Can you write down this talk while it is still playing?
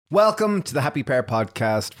Welcome to the Happy Pair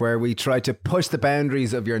podcast, where we try to push the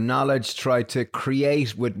boundaries of your knowledge, try to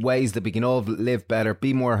create with ways that we can all live better,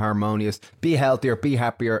 be more harmonious, be healthier, be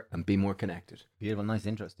happier, and be more connected. Beautiful, nice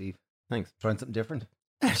intro, Steve. Thanings. Trying something different.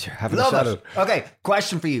 Sure, having a Love shadow. it. Okay,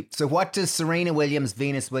 question for you. So what does Serena Williams,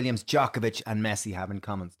 Venus Williams, Djokovic, and Messi have in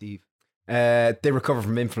common, Steve? They recover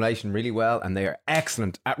from inflammation really well, and they are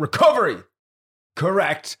excellent at recovery.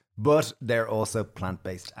 Correct. But they're also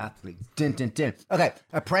plant-based athletes. Dun, dun, dun. Okay,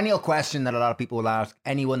 a perennial question that a lot of people will ask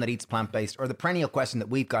anyone that eats plant-based, or the perennial question that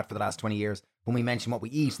we've got for the last 20 years when we mention what we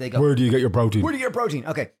eat, they go, Where do you get your protein? where do you get your protein?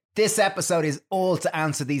 Okay, this episode is all to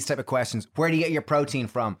answer these type of questions. Where do you get your protein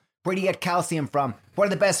from? Where do you get calcium from? What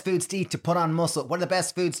are the best foods to eat to put on muscle? What are the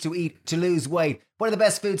best foods to eat to lose weight? What are the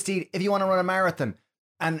best foods to eat if you want to run a marathon?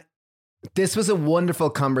 And This was a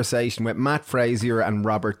wonderful conversation with Matt Frazier and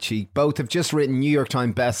Robert Cheek. Both have just written a New York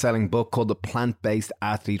Times best-selling book called The Plant-Based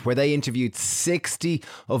Athlete, where they interviewed 60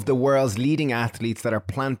 of the world's leading athletes that are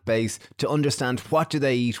plant-based to understand what do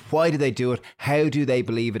they eat, why do they do it, how do they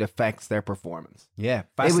believe it affects their performance. yeah,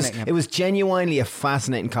 fascinating. It was genuinely a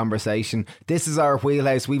fascinating conversation. This is our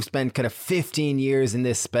wheelhouse. We've spent kind of 15 years in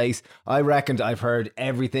this space. I reckoned I've heard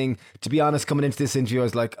everything. To be honest, coming into this interview, I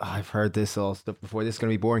was like, I've heard this all stuff before. This is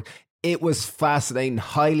going to be boring. It was fascinating,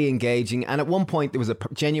 highly engaging, and at one point there was a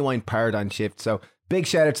genuine paradigm shift. So big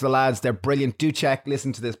shout out to the lads. They're brilliant. Do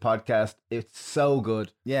listen to this podcast. It's so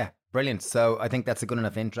good. Yeah, brilliant. So I think that's a good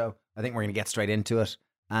enough intro. I think we're going to get straight into it.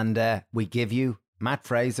 And we give you Matt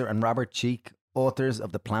Fraser and Robert Cheek, authors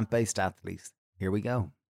of The Plant-Based Athletes. Here we go.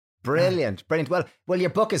 Brilliant, brilliant. Well, your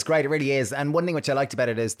book is great. It really is. And one thing which I liked about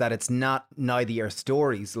it is that it's not neither your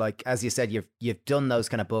stories. Like, as you said, you've done those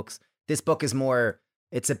kind of books. This book is more...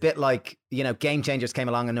 It's a bit like, you know, Game Changers came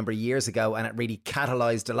along a number of years ago and it really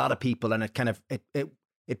catalyzed a lot of people, and it kind of,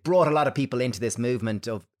 it brought a lot of people into this movement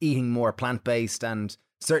of eating more plant-based and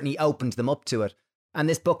certainly opened them up to it. And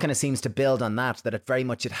this book kind of seems to build on that it very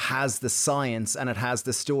much, it has the science and it has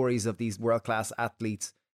the stories of these world-class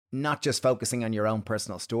athletes, not just focusing on your own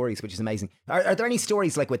personal stories, which is amazing. Are there any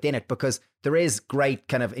stories like within it? Because there is great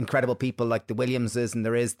kind of incredible people like the Williamses, and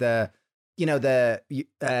there is the other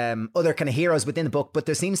kind of heroes within the book, but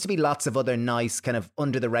there seems to be lots of other nice kind of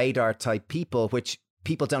under the radar type people, which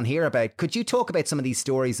people don't hear about. Could you talk about some of these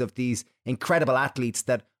stories of these incredible athletes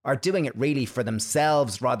that are doing it really for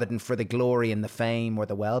themselves rather than for the glory and the fame or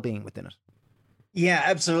the well-being within it? Yeah,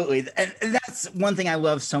 absolutely. And that's one thing I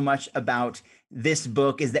love so much about this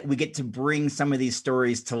book, is that we get to bring some of these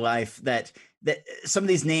stories to life, that some of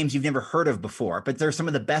these names you've never heard of before, but they're some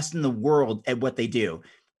of the best in the world at what they do.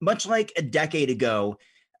 Much like a decade ago,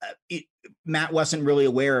 Matt wasn't really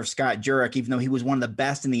aware of Scott Jurek, even though he was one of the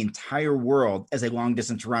best in the entire world as a long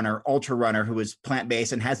distance runner, ultra runner who was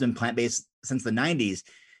plant-based and has been plant-based since the 90s.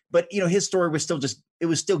 But, you know, his story was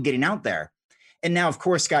still getting out there. And now, of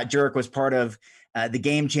course, Scott Jurek was part of the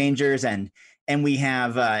Game Changers, and we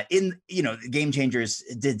have Game Changers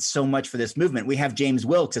did so much for this movement. We have James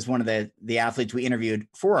Wilkes as one of the athletes we interviewed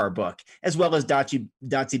for our book, as well as Dotsie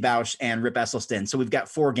Bausch and Rip Esselstyn. So we've got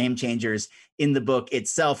 4 Game Changers in the book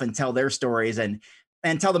itself, and tell their stories and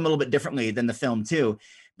tell them a little bit differently than the film too.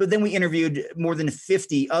 But then we interviewed more than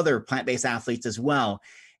 50 other plant-based athletes as well.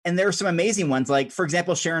 And there are some amazing ones, like, for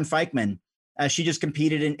example, Sharon Feichman. She just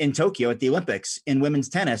competed in Tokyo at the Olympics in women's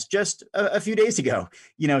tennis just a few days ago.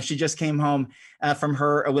 You know, she just came home from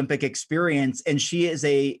her Olympic experience, and she is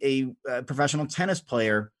a professional tennis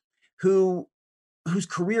player whose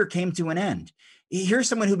career came to an end. Here's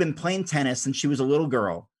someone who'd been playing tennis since she was a little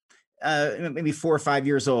girl, maybe 4 or 5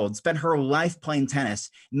 years old, spent her life playing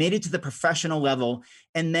tennis, made it to the professional level,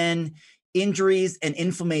 and then injuries and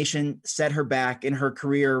inflammation set her back, and her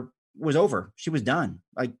career was over. She was done.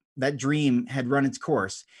 Like, that dream had run its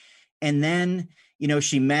course. And then, you know,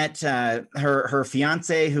 she met her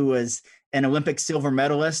fiance, who was an Olympic silver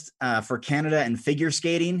medalist for Canada in figure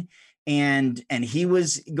skating. And he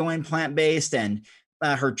was going plant-based, and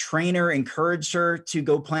her trainer encouraged her to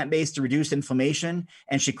go plant-based to reduce inflammation.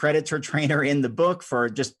 And she credits her trainer in the book for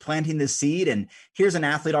just planting the seed. And here's an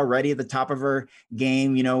athlete already at the top of her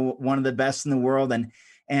game, you know, one of the best in the world.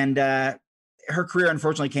 And her career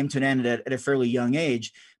unfortunately came to an end at a fairly young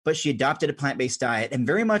age, but she adopted a plant-based diet, and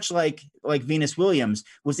very much like Venus Williams,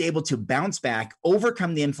 was able to bounce back,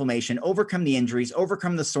 overcome the inflammation, overcome the injuries,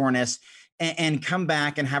 overcome the soreness, and come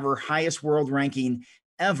back and have her highest world ranking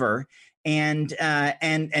ever. And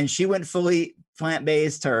she went fully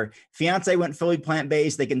plant-based. Her fiance went fully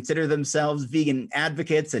plant-based. They consider themselves vegan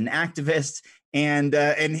advocates and activists. And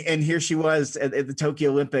here she was at the Tokyo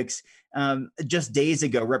Olympics just days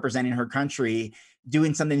ago, representing her country,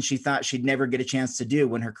 doing something she thought she'd never get a chance to do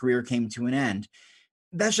when her career came to an end.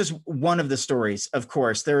 that's just one of the stories. Of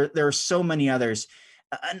course, there are so many others.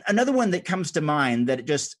 Another one that comes to mind that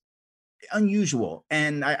just unusual,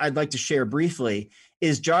 and I'd like to share briefly,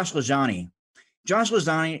 is Josh LaJaunie. Josh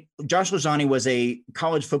LaJaunie was a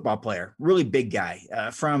college football player, really big guy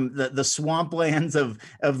from the swamplands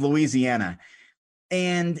of Louisiana,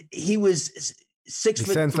 and he was 6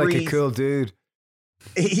 foot Sounds three. like a cool dude.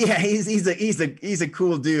 Yeah, he's a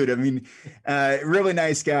cool dude. I mean, really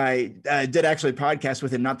nice guy. Did actually a podcast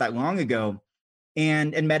with him not that long ago,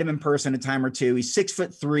 and met him in person a time or two. He's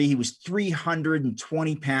 6'3". He was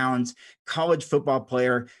 320 pounds. College football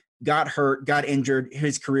player. Got hurt. Got injured.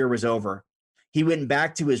 His career was over. He went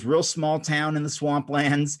back to his real small town in the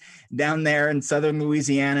swamplands down there in southern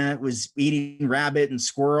Louisiana, was eating rabbit and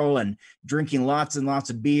squirrel and drinking lots and lots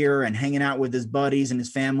of beer and hanging out with his buddies and his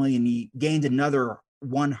family. And he gained another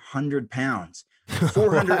 100 pounds,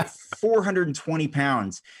 420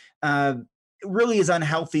 pounds. Really as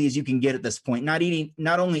unhealthy as you can get at this point.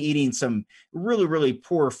 Not only eating some really, really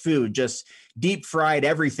poor food, just deep fried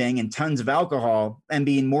everything and tons of alcohol, and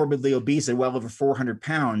being morbidly obese at well over 400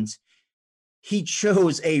 pounds. He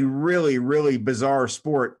chose a really, really bizarre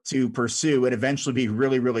sport to pursue and eventually be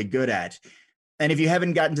really, really good at. And if you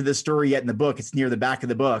haven't gotten to this story yet in the book, it's near the back of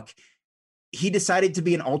the book. He decided to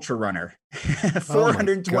be an ultra runner,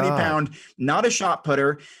 420 pound, not a shot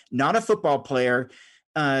putter, not a football player,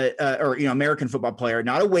 or American football player,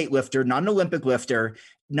 not a weightlifter, not an Olympic lifter,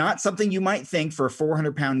 not something you might think for a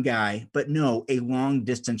 400-pound guy, but no, a long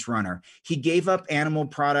distance runner. He gave up animal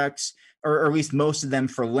products, or at least most of them,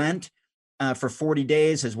 for Lent. For 40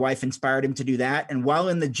 days. His wife inspired him to do that. And while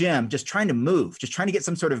in the gym, just trying to move, just trying to get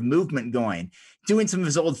some sort of movement going, doing some of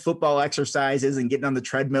his old football exercises and getting on the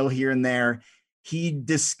treadmill here and there, he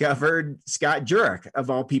discovered Scott Jurek, of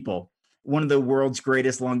all people, one of the world's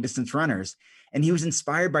greatest long distance runners. And he was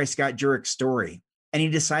inspired by Scott Jurek's story, and he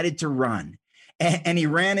decided to run. And he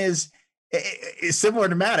ran similar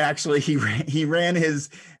to Matt, actually, he ran his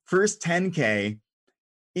first 10K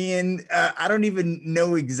in I don't even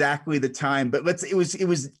know exactly the time, but it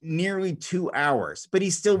was nearly 2 hours, but he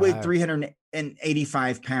still weighed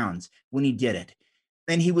 385 pounds when he did it.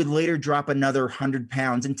 Then he would later drop another 100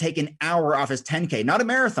 pounds and take an hour off his 10K, not a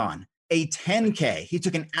marathon, a 10K. He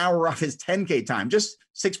took an hour off his 10K time, just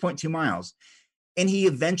 6.2 miles. And he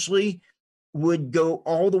eventually would go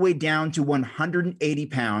all the way down to 180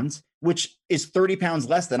 pounds, which is 30 pounds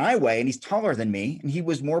less than I weigh. And he's taller than me. And he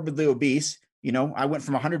was morbidly obese. I went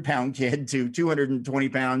from a 100-pound kid to 220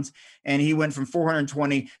 pounds, and he went from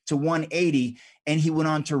 420 to 180, and he went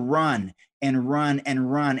on to run and run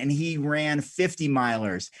and run. And he ran 50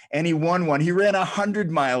 milers, and he won one. He ran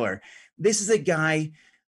 100 miler. This is a guy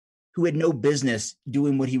who had no business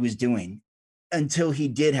doing what he was doing until he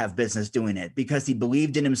did have business doing it, because he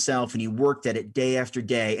believed in himself and he worked at it day after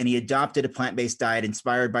day. And he adopted a plant-based diet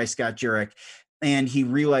inspired by Scott Jurek. And he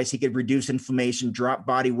realized he could reduce inflammation, drop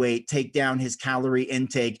body weight, take down his calorie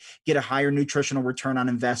intake, get a higher nutritional return on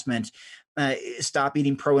investment, stop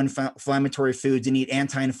eating pro-inflammatory foods and eat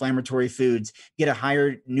anti-inflammatory foods, get a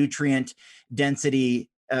higher nutrient density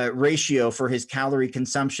ratio for his calorie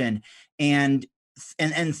consumption, and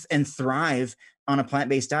thrive on a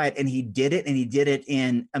plant-based diet. And he did it, and he did it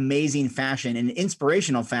in amazing fashion, in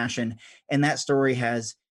inspirational fashion. And that story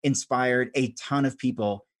has inspired a ton of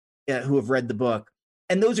people who have read the book.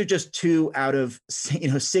 And those are just 2 out of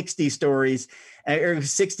 60 stories, or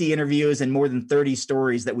 60 interviews, and more than 30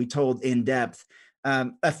 stories that we told in depth.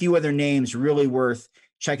 A few other names really worth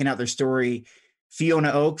checking out their story.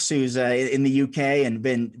 Fiona Oakes, who's in the UK and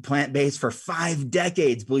been plant-based for 5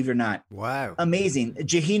 decades, believe it or not. Wow. Amazing.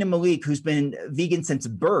 Jahina Malik, who's been vegan since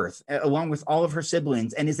birth, along with all of her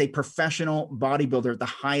siblings, and is a professional bodybuilder at the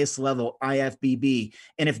highest level, IFBB.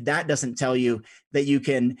 And if that doesn't tell you that you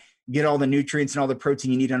can get all the nutrients and all the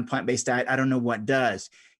protein you need on a plant-based diet, I don't know what does.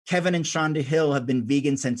 Kevin and Shonda Hill have been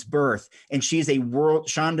vegan since birth, and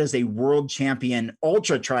Shonda's a world champion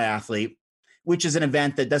ultra triathlete, which is an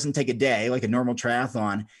event that doesn't take a day like a normal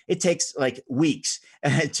triathlon. It takes like weeks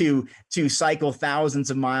to cycle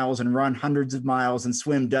thousands of miles and run hundreds of miles and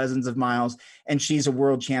swim dozens of miles. And she's a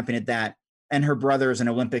world champion at that. And her brother is an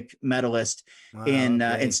Olympic medalist in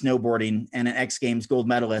snowboarding and an X Games gold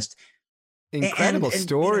medalist. Incredible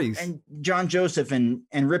stories. And John Joseph and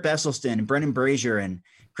Rip Esselstyn and Brendan Brazier and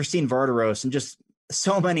Christine Vardaros and just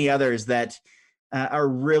so many others that are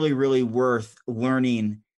really, really worth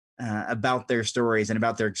learning about their stories and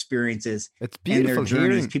about their experiences. It's beautiful and their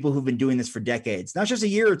journeys. hearing. People who've been doing this for decades, not just a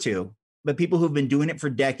year or two, but people who've been doing it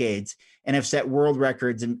for decades and have set world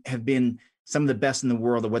records and have been some of the best in the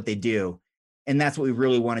world at what they do. And that's what we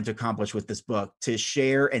really wanted to accomplish with this book, to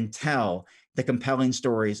share and tell the compelling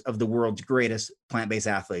stories of the world's greatest plant-based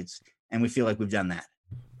athletes. And we feel like we've done that.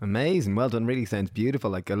 Amazing. Well done. Really sounds beautiful.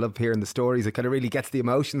 Like, I love hearing the stories. It kind of really gets the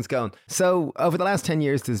emotions going. So over the last 10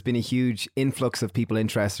 years, there's been a huge influx of people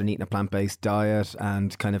interested in eating a plant-based diet,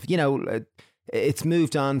 and kind of, it's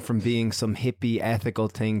moved on from being some hippie ethical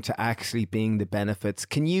thing to actually being the benefits.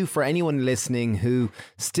 Can you, for anyone listening who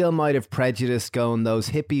still might have prejudice going, those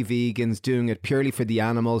hippie vegans doing it purely for the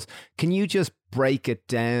animals, can you just break it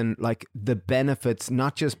down, like the benefits,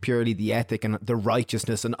 not just purely the ethic and the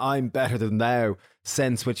righteousness and I'm better than thou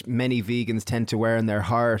sense, which many vegans tend to wear in their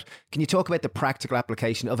heart? Can you talk about the practical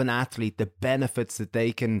application of an athlete, the benefits that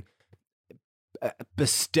they can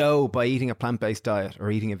bestow by eating a plant-based diet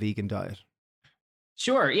or eating a vegan diet?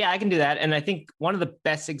 Sure. Yeah, I can do that. And I think one of the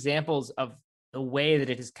best examples of the way that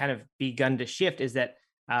it has kind of begun to shift is that,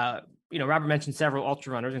 Robert mentioned several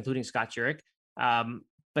ultra runners, including Scott Jurek.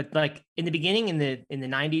 But like in the beginning, in the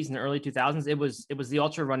 90s and the early 2000s, it was the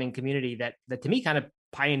ultra running community that to me kind of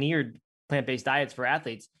pioneered plant-based diets for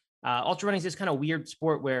athletes. Ultra running is this kind of weird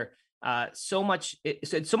sport where it's so much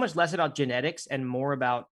less about genetics and more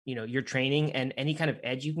about, your training and any kind of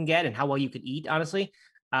edge you can get and how well you could eat, honestly.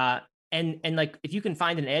 And like, if you can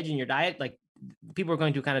find an edge in your diet, like people are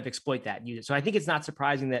going to kind of exploit that and use it. So I think it's not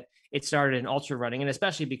surprising that it started in ultra running, and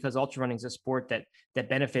especially because ultra running is a sport that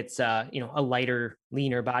benefits, a lighter,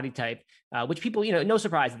 leaner body type, which people, no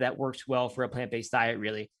surprise that works well for a plant-based diet,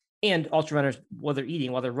 really. And ultra runners, while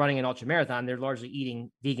they're running an ultra marathon, they're largely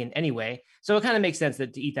eating vegan anyway. So it kind of makes sense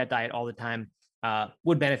that to eat that diet all the time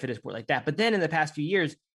would benefit a sport like that. But then in the past few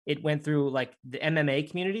years, it went through like the MMA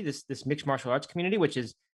community, this mixed martial arts community, which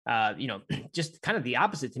is just kind of the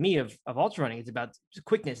opposite to me of ultra running. It's about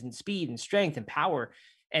quickness and speed and strength and power.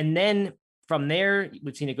 And then from there,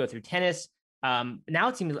 we've seen it go through tennis. Now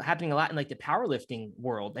it seems happening a lot in like the powerlifting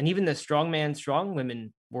world and even the strongman, strong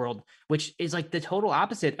women world, which is like the total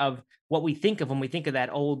opposite of what we think of when we think of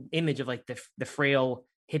that old image of like the frail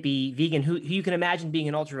hippie vegan who you can imagine being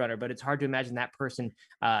an ultra runner, but it's hard to imagine that person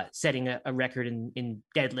setting a record in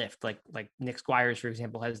deadlift, like Nick Squires, for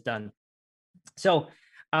example, has done. So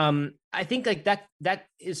I think like that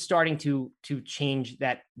is starting to change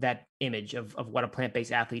that image of what a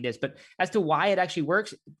plant-based athlete is. But as to why it actually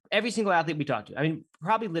works, every single athlete we talked to, I mean,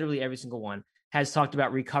 probably literally every single one has talked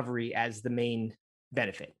about recovery as the main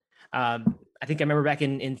benefit. I think I remember back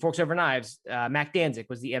in Forks Over Knives, Mac Danzig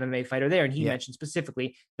was the MMA fighter there, and he mentioned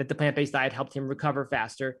specifically that the plant-based diet helped him recover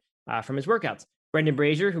faster from his workouts. Brendan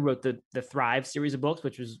Brazier, who wrote the Thrive series of books,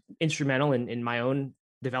 which was instrumental in my own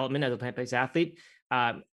development as a plant-based athlete.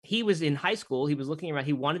 He was in high school. He was looking around.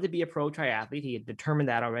 He wanted to be a pro triathlete. He had determined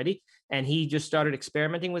that already. And he just started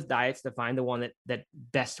experimenting with diets to find the one that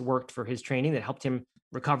best worked for his training, that helped him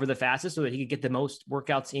recover the fastest so that he could get the most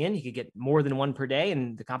workouts in. He could get more than one per day.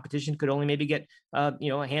 And the competition could only maybe get, a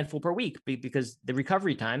handful per week because the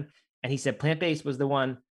recovery time. And he said plant-based was the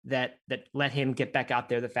one that let him get back out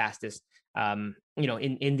there the fastest. In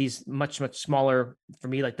these much, much smaller, for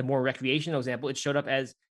me, like the more recreational example, it showed up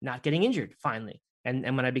as not getting injured finally.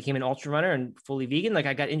 And when I became an ultra runner and fully vegan, like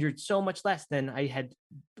I got injured so much less than I had,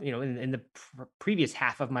 in the previous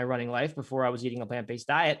half of my running life before I was eating a plant-based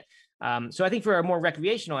diet. So I think for a more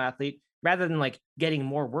recreational athlete, rather than like getting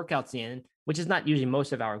more workouts in, which is not usually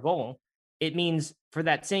most of our goal, it means for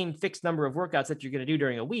that same fixed number of workouts that you're going to do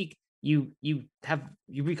during a week, you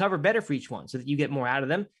recover better for each one so that you get more out of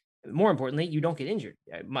them. More importantly, you don't get injured.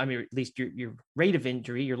 I mean, at least your rate of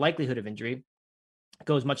injury, your likelihood of injury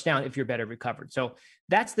goes much down if you're better recovered. So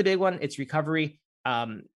that's the big one. It's recovery.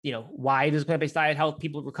 Why does plant-based diet help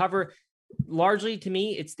people recover? Largely, to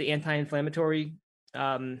me, it's the anti-inflammatory,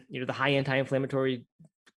 the high anti-inflammatory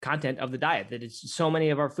content of the diet. That is, so many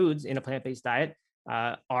of our foods in a plant-based diet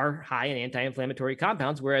are high in anti-inflammatory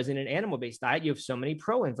compounds, whereas in an animal-based diet, you have so many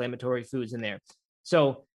pro-inflammatory foods in there.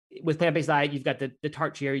 So with plant-based diet, you've got the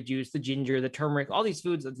tart cherry juice, the ginger, the turmeric, all these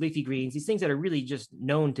foods, the leafy greens, these things that are really just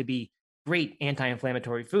known to be great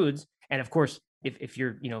anti-inflammatory foods. And of course, if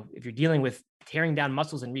you're dealing with tearing down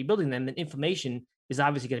muscles and rebuilding them, then inflammation is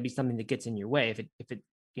obviously going to be something that gets in your way. If it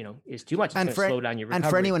is too much, it's going to slow down your recovery. And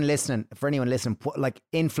for anyone listening, like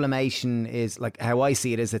inflammation is, like how I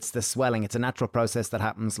see it, is it's the swelling. It's a natural process that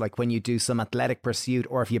happens like when you do some athletic pursuit,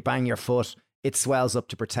 or if you bang your foot, it swells up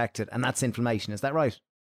to protect it. And that's inflammation. Is that right?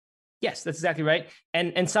 Yes, that's exactly right.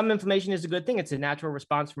 And some inflammation is a good thing. It's a natural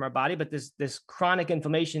response from our body, but this chronic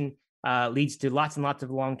inflammation leads to lots and lots of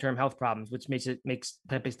long-term health problems, which makes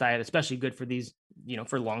plant-based diet especially good for these,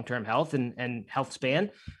 for long-term health and health span.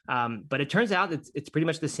 But it turns out it's pretty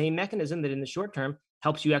much the same mechanism that in the short term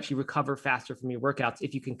helps you actually recover faster from your workouts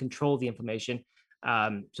if you can control the inflammation,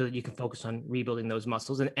 so that you can focus on rebuilding those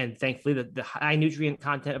muscles. And thankfully, the high nutrient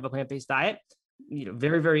content of a plant-based diet,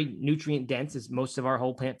 very, very nutrient dense, as most of our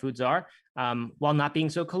whole plant foods are, while not being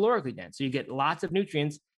so calorically dense. So you get lots of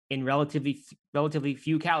nutrients in relatively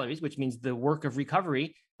few calories, which means the work of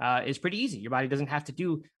recovery is pretty easy. Your body doesn't have to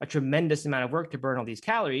do a tremendous amount of work to burn all these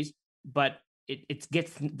calories, but it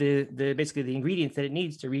gets basically the ingredients that it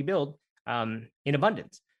needs to rebuild in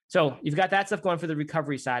abundance. So you've got that stuff going for the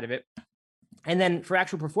recovery side of it. And then for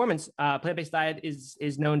actual performance, plant-based diet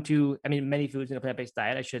is known to, many foods in a plant-based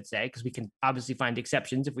diet, I should say, because we can obviously find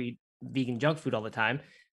exceptions if we eat vegan junk food all the time.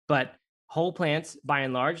 But whole plants, by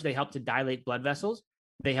and large, they help to dilate blood vessels.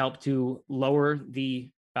 They help to lower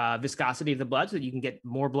the viscosity of the blood so that you can get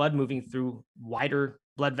more blood moving through wider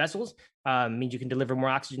blood vessels. Means you can deliver more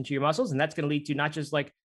oxygen to your muscles. And that's going to lead to not just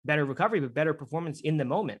like better recovery, but better performance in the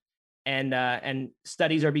moment. And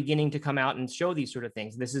studies are beginning to come out and show these sort of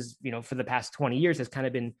things. This is, for the past 20 years has kind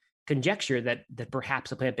of been conjecture that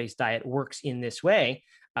perhaps a plant-based diet works in this way.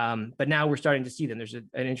 But now we're starting to see them. There's an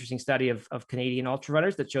interesting study of Canadian ultra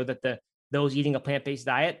runners that show that those eating a plant-based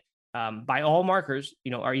diet, by all markers,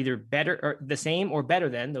 are either better or the same or better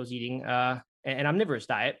than those eating an omnivorous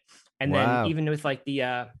diet. And then even with like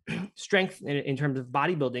the strength in terms of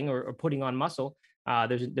bodybuilding or putting on muscle,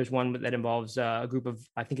 there's one that involves a group of,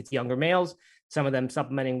 I think it's younger males, some of them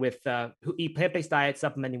supplementing with who eat plant-based diets,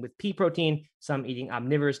 supplementing with pea protein, some eating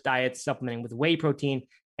omnivorous diets, supplementing with whey protein.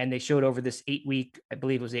 And they showed over this 8-week, I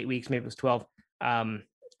believe it was 8 weeks, maybe it was 12,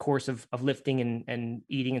 course of lifting and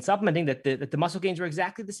eating and supplementing that the muscle gains were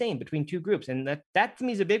exactly the same between two groups. And that to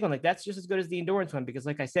me is a big one. Like that's just as good as the endurance one, because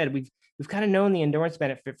like I said, we've kind of known the endurance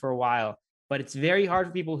benefit for a while, but it's very hard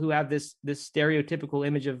for people who have this stereotypical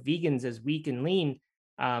image of vegans as weak and lean,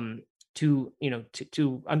 to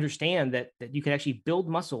understand that you can actually build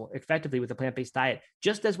muscle effectively with a plant-based diet,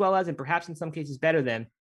 just as well as, and perhaps in some cases better than,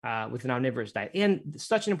 with an omnivorous diet. And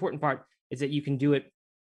such an important part is that you can do it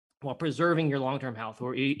while preserving your long-term health,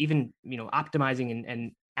 or even, optimizing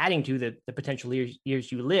and adding to the potential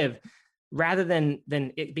years you live, rather than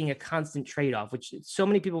it being a constant trade-off, which so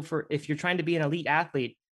many people, if you're trying to be an elite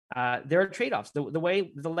athlete, there are trade-offs.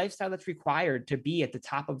 The lifestyle that's required to be at the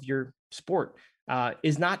top of your sport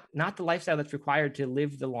is not the lifestyle that's required to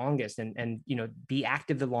live the longest and be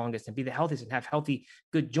active the longest and be the healthiest and have healthy,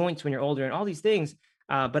 good joints when you're older and all these things.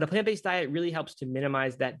 But a plant-based diet really helps to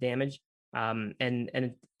minimize that damage, and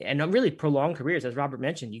really prolong careers. As Robert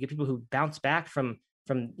mentioned, you get people who bounce back from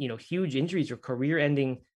huge injuries or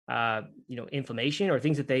career-ending inflammation or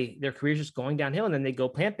things that their careers just going downhill, and then they go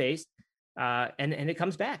plant-based, and it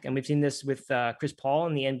comes back. And we've seen this with Chris Paul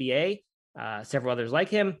in the NBA, several others like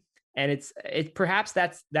him. And it's perhaps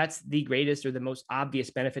that's the greatest or the most obvious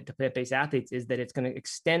benefit to plant-based athletes, is that it's going to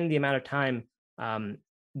extend the amount of time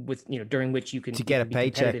during which you can get a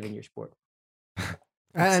paycheck in your sport.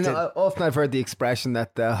 And often I've heard the expression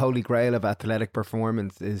that the holy grail of athletic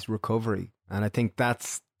performance is recovery, and I think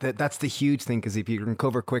that's the huge thing, because if you can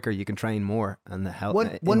recover quicker, you can train more. And the health.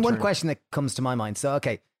 One question that comes to my mind.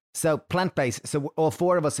 So plant-based. So all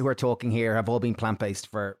four of us who are talking here have all been plant-based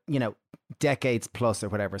for decades plus or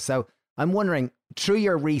whatever. So I'm wondering, through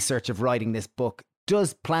your research of writing this book,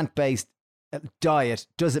 does plant-based diet,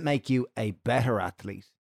 does it make you a better athlete?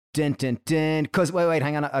 Dun, dun, dun. Because wait,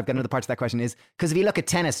 hang on. I've got another part to that question. Is because if you look at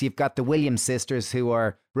tennis, you've got the Williams sisters who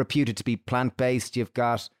are reputed to be plant-based. You've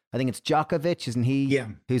got, I think it's Djokovic, isn't he? Yeah.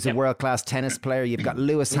 Who's a world-class tennis player. You've got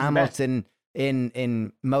Lewis Hamilton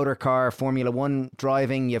in motor car Formula One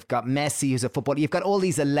driving. You've got Messi, who's a footballer. You've got all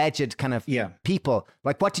these alleged kind of people.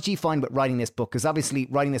 Like, what did you find with writing this book? Because obviously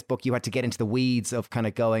writing this book, you had to get into the weeds of kind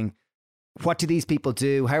of going, what do these people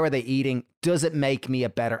do? How are they eating? Does it make me a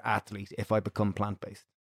better athlete if I become plant-based?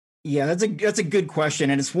 Yeah, that's a good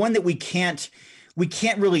question, and it's one that we can't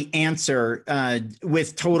really answer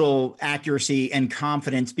with total accuracy and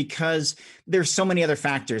confidence, because there's so many other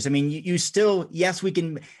factors. I mean, you still, yes, we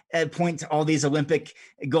can point to all these Olympic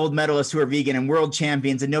gold medalists who are vegan and world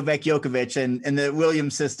champions, and Novak Djokovic and the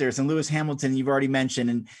Williams sisters and Lewis Hamilton, you've already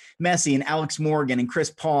mentioned, and Messi and Alex Morgan and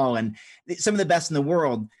Chris Paul and some of the best in the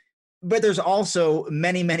world. But there's also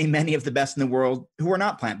many, many, many of the best in the world who are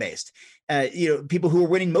not plant-based. People who are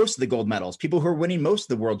winning most of the gold medals, people who are winning most of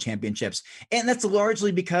the world championships. And that's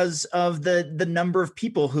largely because of the number of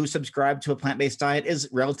people who subscribe to a plant-based diet is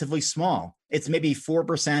relatively small. It's maybe 4%,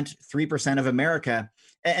 3% of America,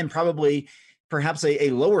 and probably perhaps a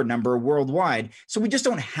lower number worldwide. So we just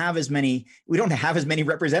don't have as many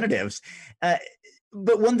representatives.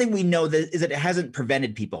 But one thing we know is that it hasn't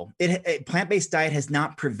prevented people. A plant-based diet has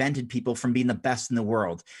not prevented people from being the best in the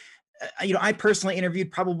world. I personally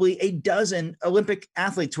interviewed probably a dozen Olympic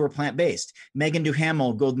athletes who are plant-based. Megan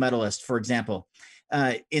Duhamel, gold medalist, for example,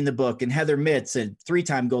 in the book, and Heather Mitz, a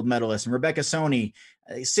 3-time gold medalist, and Rebecca Soni,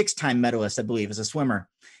 a 6-time medalist, I believe, as a swimmer,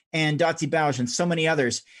 and Dotsie Bausch, and so many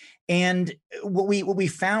others. And what we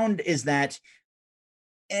found is that,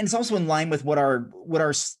 and it's also in line with what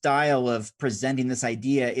our style of presenting this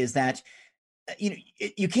idea is, that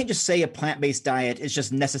you can't just say a plant-based diet is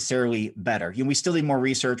just necessarily better. We still need more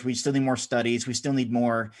research. We still need more studies. We still need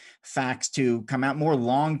more facts to come out, more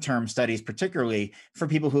long-term studies, particularly for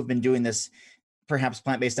people who have been doing this, perhaps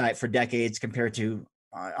plant-based diet for decades compared to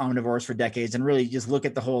omnivores for decades, and really just look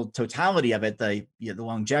at the whole totality of it, the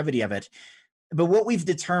longevity of it. But what we've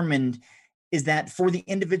determined is that for the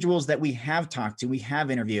individuals that we have talked to, we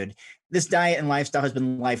have interviewed, this diet and lifestyle has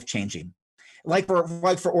been life-changing. Like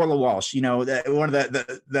for Orla Walsh, one of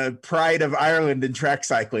the pride of Ireland in track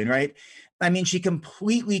cycling, right? I mean, she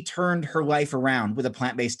completely turned her life around with a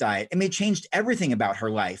plant-based diet. I mean, it changed everything about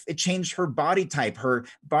her life. It changed her body type, her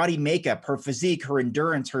body makeup, her physique, her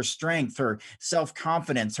endurance, her strength, her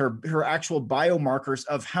self-confidence, her actual biomarkers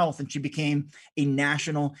of health. And she became a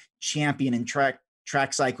national champion in track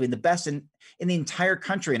cycling, the best in the entire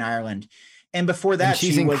country in Ireland. And before that,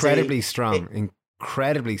 she's incredibly strong.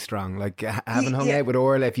 Incredibly strong. Like, having hung out with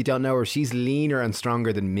Orla, if you don't know her, she's leaner and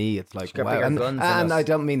stronger than me. It's like, wow. And I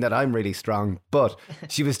don't mean that I'm really strong, but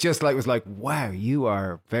she was just like, wow, you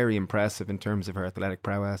are very impressive in terms of her athletic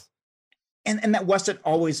prowess. And that wasn't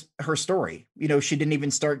always her story. She didn't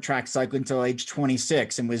even start track cycling until age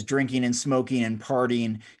 26, and was drinking and smoking and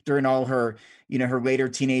partying during all her, her later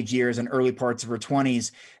teenage years and early parts of her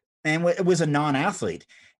 20s, and it was a non-athlete.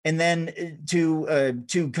 And then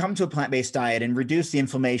to come to a plant-based diet and reduce the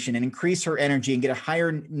inflammation and increase her energy and get a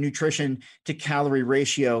higher nutrition to calorie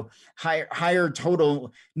ratio, higher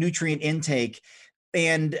total nutrient intake,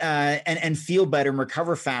 and feel better and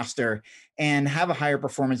recover faster and have a higher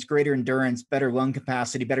performance, greater endurance, better lung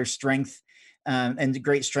capacity, better strength, and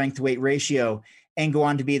great strength to weight ratio, and go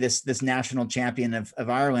on to be this national champion of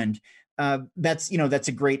Ireland. That's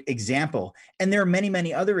a great example. And there are many,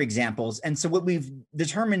 many other examples. And so what we've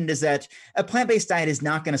determined is that a plant-based diet is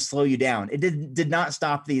not going to slow you down. It did not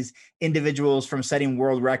stop these individuals from setting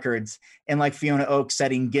world records, and like Fiona Oakes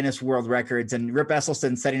setting Guinness World Records, and Rip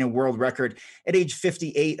Esselstyn setting a world record at age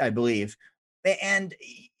 58, I believe. And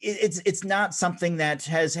it's not something that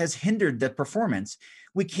has hindered the performance.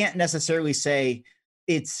 We can't necessarily say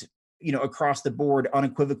it's, across the board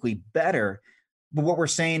unequivocally better. But what we're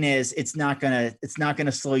saying is it's not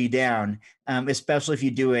gonna slow you down, especially if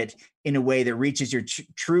you do it in a way that reaches your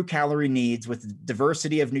true calorie needs with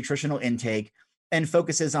diversity of nutritional intake, and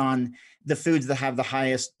focuses on the foods that have the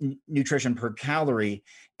highest nutrition per calorie.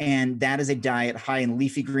 And that is a diet high in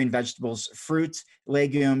leafy green vegetables, fruits,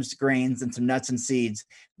 legumes, grains, and some nuts and seeds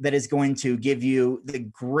that is going to give you the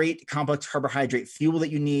great complex carbohydrate fuel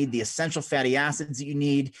that you need, the essential fatty acids that you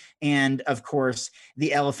need, and of course,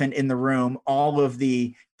 the elephant in the room, all of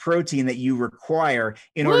the protein that you require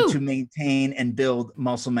in order to maintain and build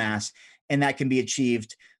muscle mass. And that can be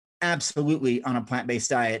achieved absolutely on a plant-based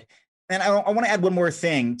diet. And I want to add one more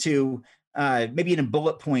thing to maybe in a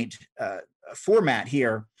bullet point format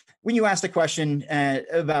here. When you asked the question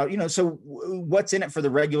about, so what's in it for the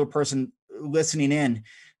regular person listening in,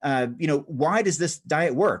 why does this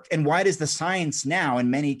diet work? And why does the science now,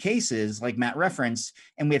 in many cases, like Matt referenced,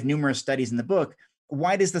 and we have numerous studies in the book,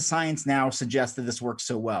 why does the science now suggest that this works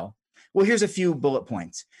so well? Well, here's a few bullet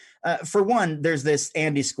points. For one, there's this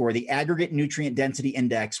ANDI score, the Aggregate Nutrient Density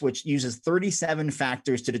Index, which uses 37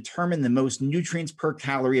 factors to determine the most nutrients per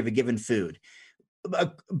calorie of a given food.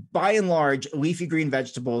 By and large, leafy green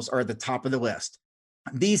vegetables are at the top of the list.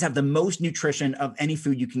 These have the most nutrition of any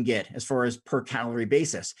food you can get as far as per calorie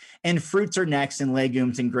basis. And fruits are next, and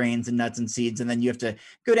legumes and grains and nuts and seeds. And then you have to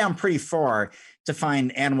go down pretty far to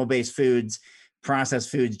find animal-based foods, processed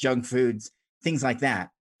foods, junk foods, things like that.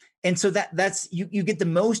 And so that's you get the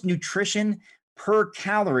most nutrition per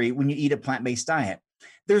calorie when you eat a plant-based diet.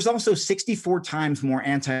 There's also 64 times more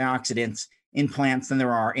antioxidants in plants than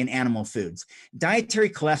there are in animal foods.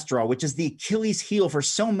 Dietary cholesterol, which is the Achilles heel for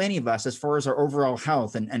so many of us as far as our overall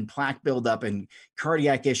health and plaque buildup and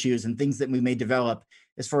cardiac issues and things that we may develop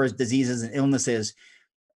as far as diseases and illnesses,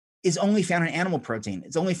 is only found in animal protein.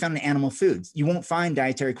 It's only found in animal foods. You won't find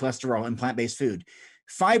dietary cholesterol in plant-based food.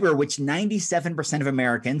 Fiber, which 97% of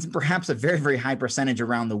Americans, and perhaps a very, very high percentage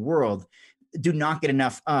around the world, do not get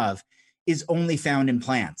enough of, is only found in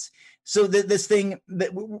plants. So this thing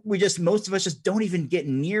that most of us just don't even get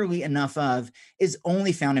nearly enough of is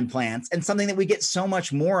only found in plants, and something that we get so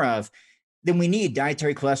much more of than we need.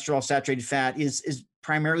 Dietary cholesterol, saturated fat is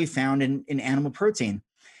primarily found in animal protein.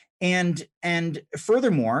 And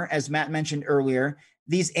furthermore, as Matt mentioned earlier,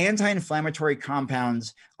 these anti-inflammatory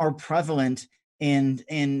compounds are prevalent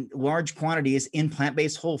in large quantities in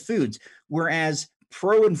plant-based whole foods, whereas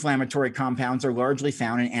pro-inflammatory compounds are largely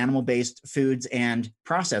found in animal-based foods and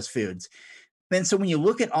processed foods. And so when you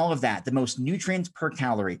look at all of that, the most nutrients per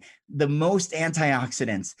calorie, the most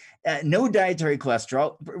antioxidants, no dietary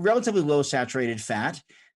cholesterol, relatively low saturated fat,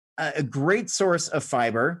 a great source of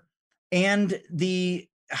fiber, and the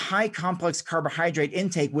high complex carbohydrate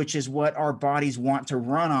intake, which is what our bodies want to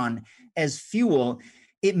run on as fuel,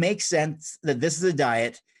 it makes sense that this is a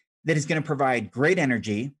diet that is going to provide great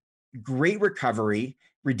energy, great recovery,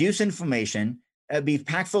 reduce inflammation, be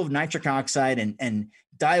packed full of nitric oxide and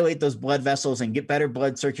dilate those blood vessels and get better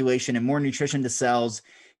blood circulation and more nutrition to cells.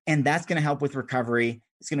 And that's going to help with recovery.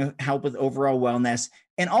 It's going to help with overall wellness.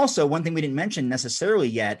 And also, one thing we didn't mention necessarily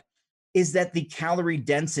yet is that the calorie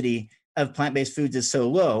density of plant-based foods is so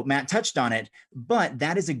low. Matt touched on it, but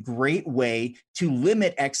that is a great way to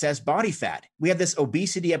limit excess body fat. We have this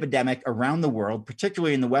obesity epidemic around the world,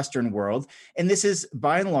 particularly in the Western world. And this is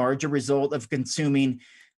by and large a result of consuming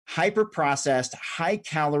hyper-processed,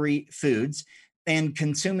 high-calorie foods and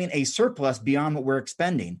consuming a surplus beyond what we're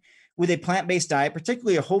expending. With a plant-based diet,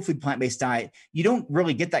 particularly a whole food plant-based diet, you don't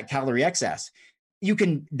really get that calorie excess. You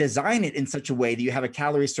can design it in such a way that you have a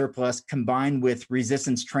calorie surplus combined with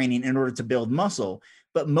resistance training in order to build muscle.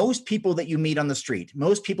 But most people that you meet on the street,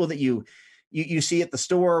 most people that you see at the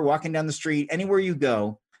store, walking down the street, anywhere you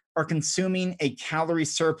go, are consuming a calorie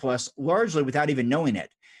surplus largely without even knowing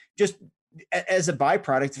it, just as a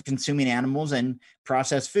byproduct of consuming animals and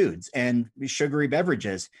processed foods and sugary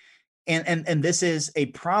beverages. And this is a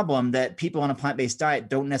problem that people on a plant-based diet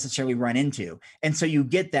don't necessarily run into. And so you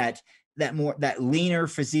get that leaner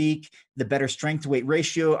physique, the better strength to weight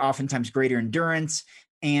ratio, oftentimes greater endurance,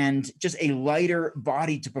 and just a lighter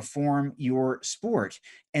body to perform your sport.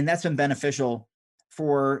 And that's been beneficial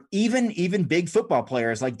for even big football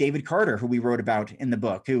players like David Carter, who we wrote about in the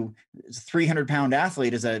book, who is a 300-pound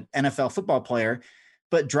athlete as an NFL football player,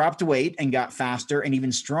 but dropped weight and got faster and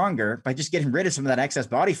even stronger by just getting rid of some of that excess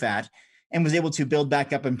body fat and was able to build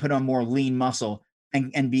back up and put on more lean muscle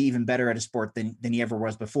and be even better at a sport than he ever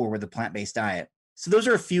was before with a plant-based diet. So those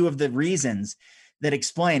are a few of the reasons that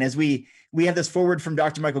explain, as we have this forward from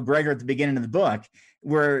Dr. Michael Greger at the beginning of the book,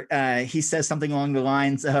 where he says something along the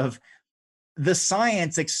lines of, the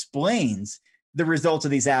science explains the results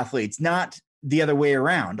of these athletes, not the other way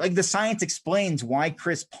around. Like, the science explains why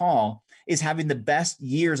Chris Paul is having the best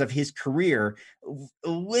years of his career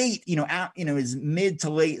late, his mid to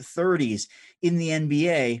late 30s in the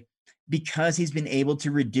NBA, because he's been able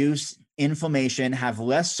to reduce inflammation, have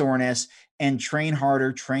less soreness, and train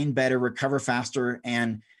harder, train better, recover faster,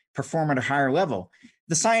 and perform at a higher level.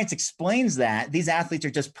 The science explains that. These athletes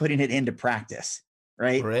are just putting it into practice,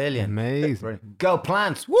 right? Brilliant. Amazing. Brilliant. Go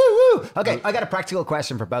plants. Woo woo. Okay, I got a practical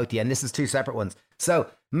question for both of you, and this is two separate ones. So,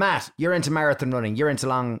 Matt, you're into marathon running, you're into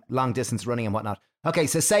long distance running and whatnot. Okay,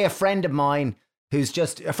 so say a friend of mine who's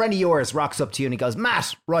just a friend of yours rocks up to you and he goes,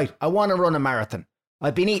 Matt, right, I want to run a marathon.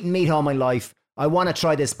 I've been eating meat all my life. I want to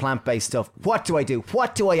try this plant-based stuff. What do I do?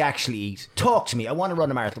 What do I actually eat? Talk to me. I want to run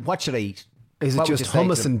a marathon. What should I eat? Is it just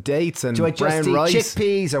hummus and dates and brown rice? Do I just eat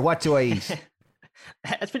rice? chickpeas, or what do I eat?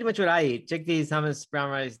 That's pretty much what I eat. Chickpeas, hummus, brown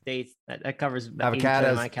rice, dates. That covers about 80%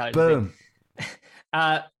 of my calories. Boom.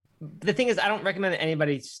 The thing is, I don't recommend that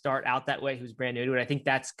anybody start out that way who's brand new to it. I think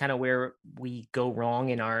that's kind of where we go wrong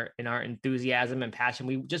in our enthusiasm and passion.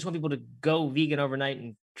 We just want people to go vegan overnight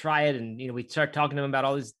and try it. And, we start talking to them about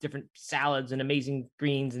all these different salads and amazing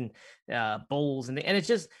greens and bowls. And it's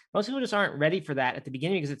just, most people just aren't ready for that at the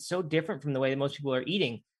beginning because it's so different from the way that most people are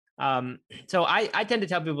eating. So I tend to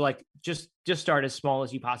tell people, like, just start as small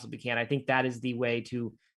as you possibly can. I think that is the way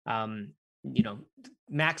to,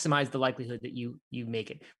 maximize the likelihood that you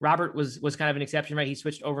make it. Robert was kind of an exception, right? He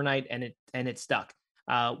switched overnight and it stuck.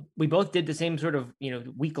 We both did the same sort of,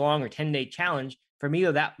 week-long or 10-day challenge. For me,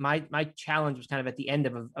 though, that my challenge was kind of at the end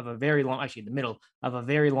of a very long, actually the middle of a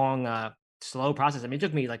very long, slow process. I mean, it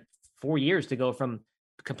took me like 4 years to go from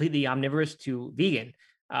completely omnivorous to vegan.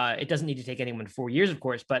 It doesn't need to take anyone 4 years, of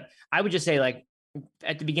course, but I would just say, like,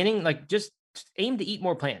 at the beginning, like, just aim to eat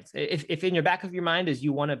more plants. If in your back of your mind is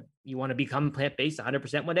you want to become plant-based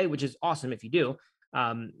 100% one day, which is awesome if you do,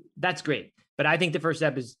 that's great. But I think the first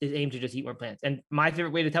step is aim to just eat more plants. And my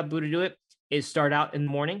favorite way to tell people to do it is start out in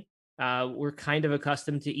the morning. We're kind of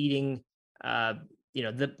accustomed to eating,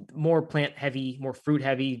 the more plant heavy, more fruit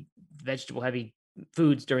heavy, vegetable heavy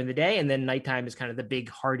foods during the day. And then nighttime is kind of the big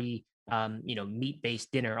hearty,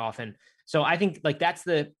 meat-based dinner often. So I think, like, that's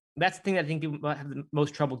the that's the thing that I think people have the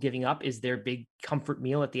most trouble giving up is their big comfort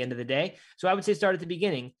meal at the end of the day. So I would say start at the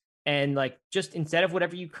beginning and like just instead of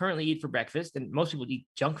whatever you currently eat for breakfast, and most people eat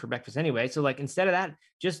junk for breakfast anyway. So like instead of that,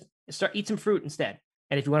 just eat some fruit instead.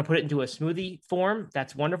 And if you want to put it into a smoothie form,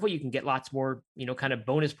 that's wonderful. You can get lots more, kind of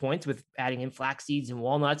bonus points with adding in flax seeds and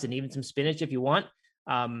walnuts and even some spinach if you want.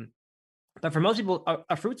 But for most people,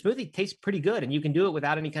 a fruit smoothie tastes pretty good, and you can do it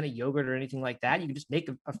without any kind of yogurt or anything like that. You can just make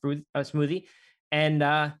a smoothie. And,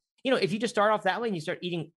 if you just start off that way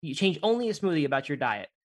and you change only a smoothie about your diet,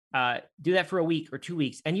 do that for a week or 2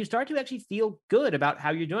 weeks, and you start to actually feel good about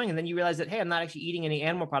how you're doing. And then you realize that, hey, I'm not actually eating any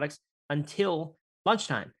animal products until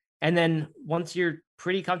lunchtime. And then once you're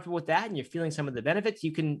pretty comfortable with that and you're feeling some of the benefits,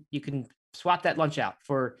 you can swap that lunch out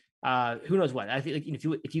for who knows what. I think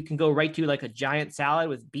like, if you can go right to like a giant salad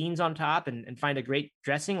with beans on top and find a great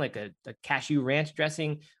dressing, like a cashew ranch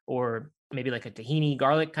dressing, or maybe like a tahini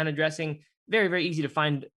garlic kind of dressing. Very, very easy to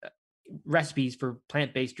find recipes for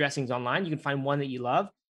plant-based dressings online. You can find one that you love,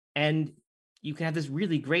 and you can have this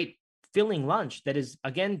really great filling lunch that is,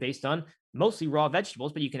 again, based on mostly raw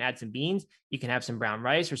vegetables, but you can add some beans, you can have some brown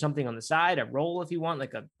rice or something on the side, a roll if you want,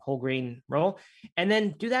 like a whole grain roll, and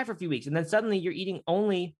then do that for a few weeks. And then suddenly you're eating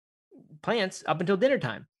only plants up until dinner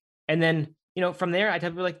time. And then, from there, I tell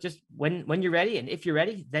people like, just when you're ready, and if you're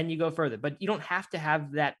ready, then you go further. But you don't have to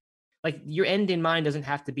have that, like your end in mind doesn't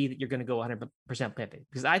have to be that you're going to go 100% plant-based,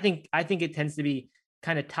 because I think it tends to be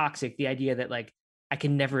kind of toxic. The idea that like, I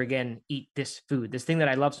can never again eat this food, this thing that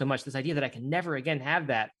I love so much, this idea that I can never again have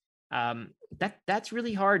that. That's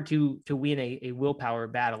really hard to win a willpower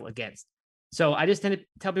battle against. So I just tend to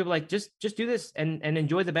tell people like, just do this and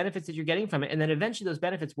enjoy the benefits that you're getting from it. And then eventually those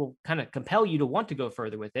benefits will kind of compel you to want to go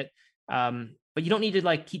further with it. But you don't need to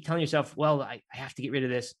like keep telling yourself, well, I have to get rid of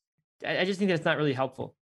this. I just think that's not really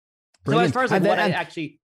helpful. Brilliant. So as far as like what I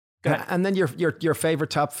actually... And then your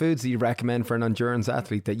favorite top foods that you recommend for an endurance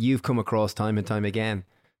athlete that you've come across time and time again.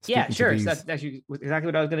 Yeah, sure. So that's actually exactly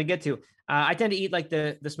what I was going to get to. I tend to eat like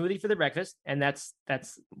the smoothie for the breakfast, and that's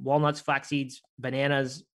walnuts, flax seeds,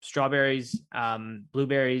 bananas, strawberries,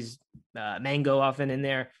 blueberries, mango often in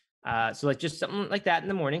there. So like just something like that in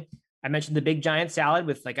the morning. I mentioned the big giant salad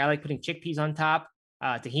with like, I like putting chickpeas on top,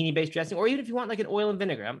 tahini based dressing, or even if you want like an oil and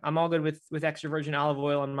vinegar, I'm all good with extra virgin olive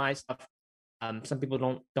oil on my stuff. Some people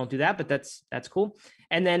don't do that, but that's cool.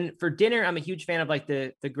 And then for dinner, I'm a huge fan of like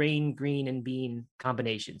the grain, green, and bean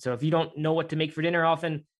combination. So if you don't know what to make for dinner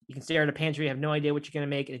often, you can stare at a pantry, have no idea what you're going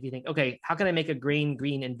to make. And if you think, okay, how can I make a grain,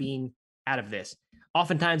 green, and bean out of this?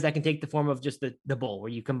 Oftentimes that can take the form of just the bowl where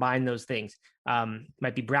you combine those things.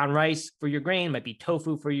 Might be brown rice for your grain, might be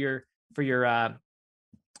tofu for your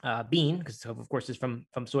bean, because of course it's from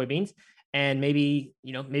soybeans. And maybe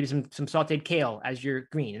some sauteed kale as your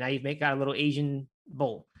green, and now you've got a little Asian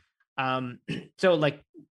bowl. So like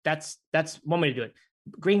that's one way to do it.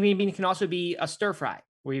 Green bean can also be a stir fry,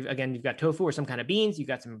 where you've got tofu or some kind of beans, you've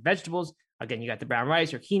got some vegetables. Again, you got the brown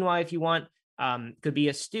rice or quinoa if you want. Could be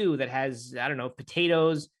a stew that has, I don't know,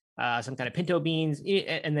 potatoes, some kind of pinto beans,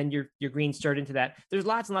 and then your greens stirred into that. There's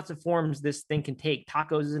lots and lots of forms this thing can take.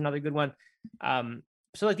 Tacos is another good one.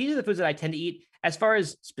 So like these are the foods that I tend to eat. As far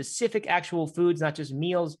as specific actual foods, not just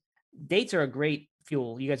meals, dates are a great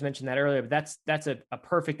fuel. You guys mentioned that earlier, but that's a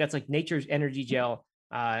perfect, that's like nature's energy gel.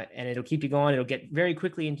 And it'll keep you going. It'll get very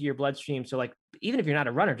quickly into your bloodstream. So like, even if you're not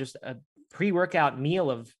a runner, just a pre-workout meal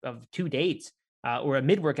of 2 dates, or a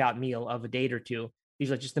mid-workout meal of a date or two. These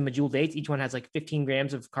are just the Medjool dates. Each one has like 15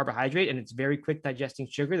 grams of carbohydrate, and it's very quick digesting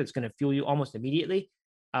sugar that's going to fuel you almost immediately.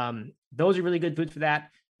 Those are really good foods for that.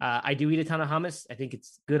 I do eat a ton of hummus. I think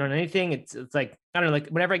it's good on anything. It's like, I don't know, like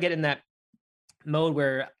whenever I get in that mode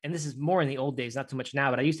where, and this is more in the old days, not so much now,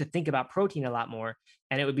 but I used to think about protein a lot more,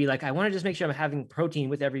 and it would be like, I want to just make sure I'm having protein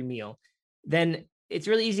with every meal. Then it's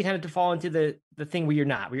really easy kind of to fall into the thing where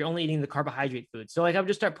you're only eating the carbohydrate food. So like I would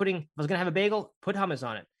just start if I was going to have a bagel, put hummus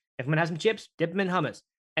on it. If I'm going to have some chips, dip them in hummus.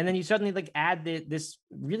 And then you suddenly like add this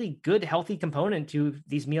really good, healthy component to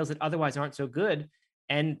these meals that otherwise aren't so good.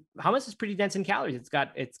 And hummus is pretty dense in calories. It's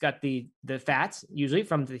got the fats, usually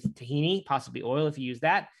from the tahini, possibly oil if you use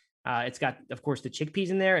that. It's got, of course, the chickpeas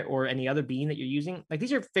in there, or any other bean that you're using. Like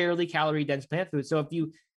these are fairly calorie dense plant foods. So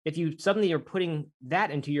if you suddenly are putting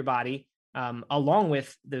that into your body, along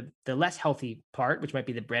with the less healthy part, which might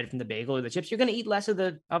be the bread from the bagel or the chips, you're going to eat less of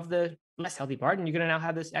the less healthy part, and you're going to now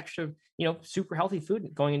have this extra, super healthy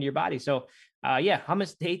food going into your body. So,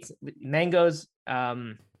 hummus, dates, mangoes.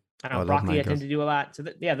 I don't know, broccoli I tend to do a lot. So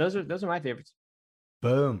those are my favorites.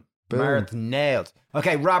 Boom. Marth nailed.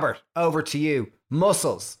 Okay, Robert, over to you.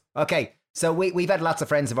 Muscles. Okay, so we've had lots of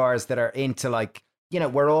friends of ours that are into like, we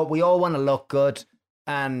all want to look good.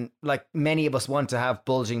 And like many of us want to have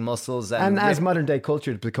bulging muscles. And as modern day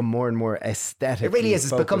culture, it's become more and more aesthetic. It really is.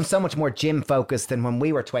 It's become so much more gym focused than when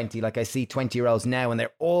we were 20. Like I see 20-year-olds now and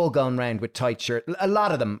they're all going around with tight shirts. A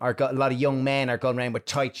lot of them a lot of young men are going around with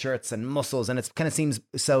tight shirts and muscles. And it kind of seems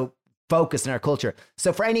so focused in our culture.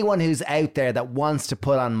 So for anyone who's out there that wants to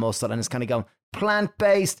put on muscle and is kind of going,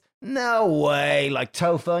 plant-based? No way. Like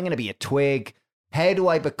tofu, I'm going to be a twig. How do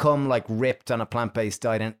I become like ripped on a plant-based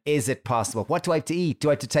diet? And is it possible? What do I have to eat? Do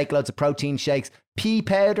I have to take loads of protein shakes? Pea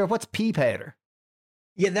powder? What's pea powder?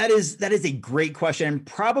 Yeah, that is a great question. And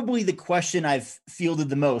probably the question I've fielded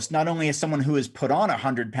the most, not only as someone who has put on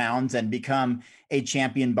 100 pounds and become a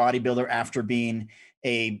champion bodybuilder after being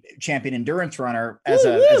a champion endurance runner as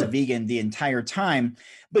a vegan the entire time,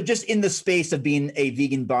 but just in the space of being a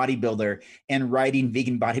vegan bodybuilder and writing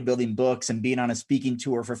vegan bodybuilding books and being on a speaking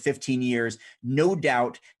tour for 15 years, no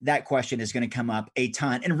doubt that question is going to come up a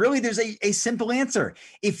ton. And really, there's a simple answer.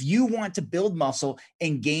 If you want to build muscle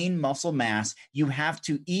and gain muscle mass, you have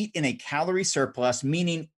to eat in a calorie surplus,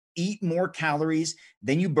 meaning eat more calories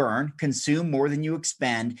than you burn, consume more than you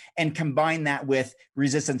expend, and combine that with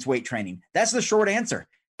resistance weight training. That's the short answer.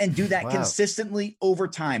 And do that consistently over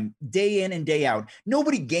time, day in and day out.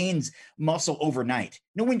 Nobody gains muscle overnight.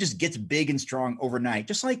 No one just gets big and strong overnight.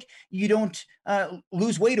 Just like you don't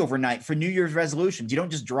lose weight overnight for New Year's resolutions. You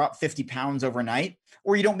don't just drop 50 pounds overnight,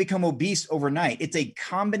 or you don't become obese overnight. It's a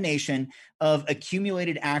combination of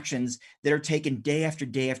accumulated actions that are taken day after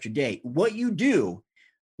day after day. What you do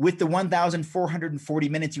with the 1,440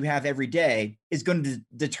 minutes you have every day is going to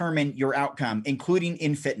determine your outcome, including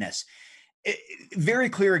in fitness. Very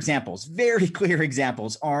clear examples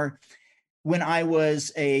are when I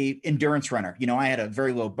was a endurance runner. You know, I had a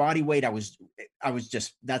very low body weight. I was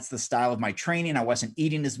just, that's the style of my training. I wasn't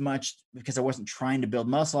eating as much because I wasn't trying to build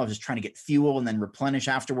muscle. I was just trying to get fuel and then replenish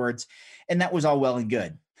afterwards. And that was all well and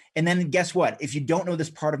good. And then guess what? If you don't know this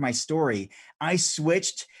part of my story, I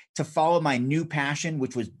switched to follow my new passion,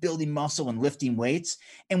 which was building muscle and lifting weights.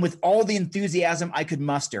 And with all the enthusiasm I could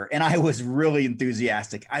muster, and I was really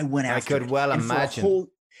enthusiastic, I went after it. I could well imagine.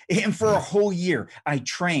 And for a whole year, I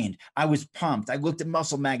trained. I was pumped. I looked at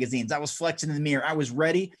muscle magazines. I was flexing in the mirror. I was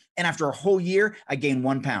ready. And after a whole year, I gained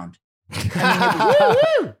 1 pound.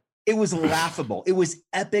 It was laughable. It was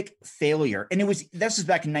epic failure. And this was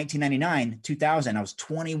back in 1999, 2000. I was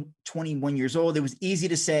 21 years old. It was easy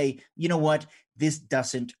to say, you know what? This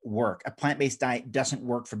doesn't work. A plant-based diet doesn't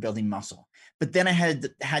work for building muscle. But then I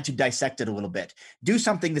had to dissect it a little bit, do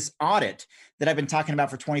something, this audit that I've been talking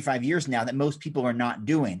about for 25 years now that most people are not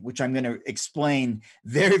doing, which I'm going to explain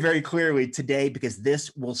very, very clearly today, because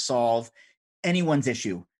this will solve anyone's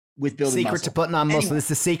issue with building muscle. Secret to putting on muscle. This is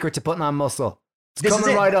the secret to putting on muscle. It's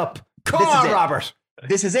coming right up. Come on, Robert.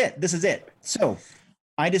 This is it. So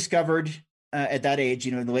I discovered at that age,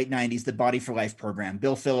 in the late 90s, the Body for Life program.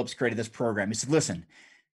 Bill Phillips created this program. He said, listen,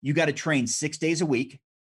 you got to train 6 days a week,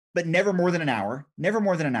 but never more than an hour,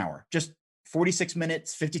 just 46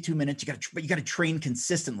 minutes, 52 minutes. You got to train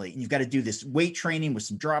consistently. And you've got to do this weight training with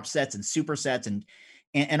some drop sets and supersets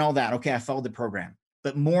and all that. Okay. I followed the program,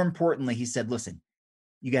 but more importantly, he said, listen,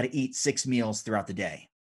 you got to eat 6 meals throughout the day.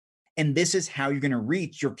 And this is how you're going to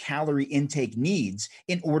reach your calorie intake needs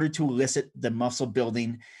in order to elicit the muscle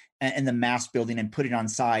building and the mass building and put it on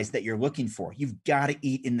size that you're looking for. You've got to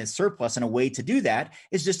eat in this surplus. And a way to do that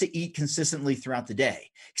is just to eat consistently throughout the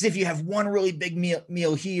day. Because if you have one really big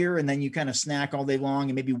meal here, and then you kind of snack all day long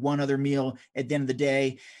and maybe one other meal at the end of the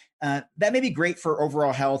day, that may be great for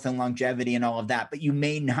overall health and longevity and all of that, but you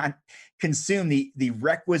may not consume the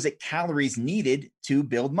requisite calories needed to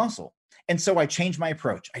build muscle. And so I changed my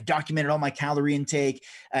approach. I documented all my calorie intake.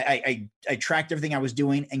 I tracked everything I was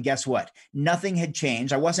doing. And guess what? Nothing had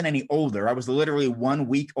changed. I wasn't any older. I was literally 1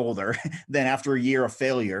 week older than after a year of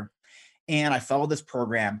failure. And I followed this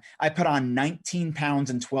program. I put on 19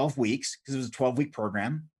 pounds in 12 weeks because it was a 12-week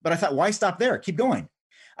program. But I thought, why stop there? Keep going.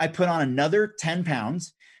 I put on another 10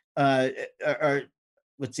 pounds, or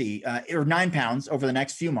 9 pounds over the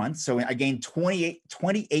next few months. So I gained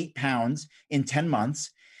 28 pounds in 10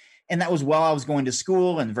 months. And that was while I was going to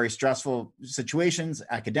school and very stressful situations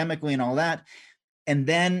academically and all that. And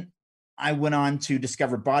then I went on to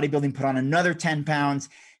discover bodybuilding, put on another 10 pounds,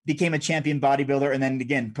 became a champion bodybuilder, and then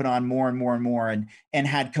again, put on more and more and more and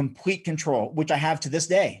had complete control, which I have to this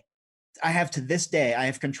day. I have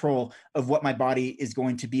control of what my body is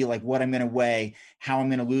going to be like, what I'm going to weigh, how I'm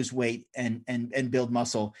going to lose weight and build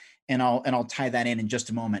muscle. And I'll tie that in just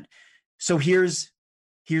a moment. So here's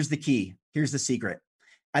the key. Here's the secret.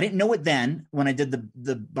 I didn't know it then when I did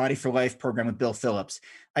the Body for Life program with Bill Phillips.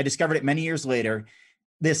 I discovered it many years later,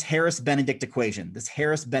 this Harris-Benedict equation, this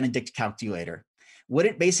Harris-Benedict calculator, What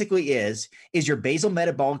it basically is your basal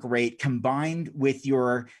metabolic rate combined with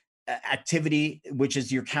your activity, which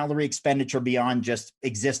is your calorie expenditure beyond just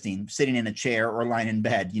existing, sitting in a chair or lying in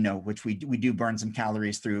bed, which we do burn some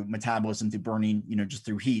calories through metabolism, through burning, just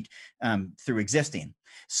through heat, through existing.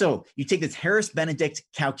 So you take this Harris-Benedict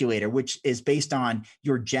calculator, which is based on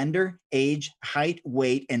your gender, age, height,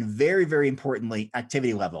 weight, and very, very importantly,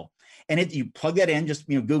 activity level. And you plug that in, just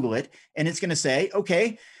Google it, and it's going to say,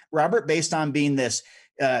 okay, Robert, based on being this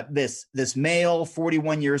male,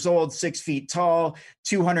 41 years old, 6 feet tall,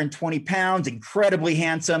 220 pounds, incredibly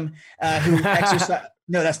handsome, who exercise.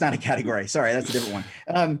 No, that's not a category. Sorry, that's a different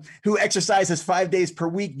one. Who exercises 5 days per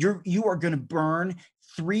week. You are going to burn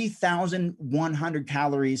 3,100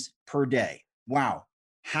 calories per day. Wow.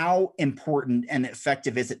 How important and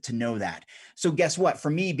effective is it to know that? So guess what? For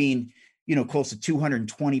me, being, close to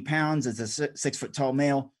 220 pounds as a 6 foot tall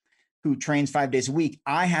male who trains 5 days a week,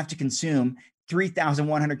 I have to consume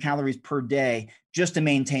 3,100 calories per day just to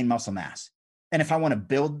maintain muscle mass. And if I want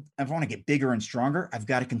to get bigger and stronger, I've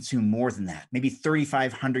got to consume more than that, maybe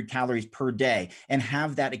 3,500 calories per day, and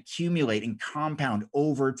have that accumulate and compound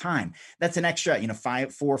over time. That's an extra,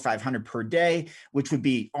 400 or 500 per day, which would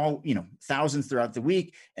be all, thousands throughout the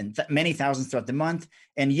week and many thousands throughout the month.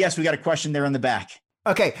 And yes, we got a question there on the back.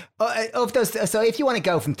 Okay. Of those, so if you want to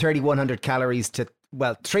go from 3,100 calories to,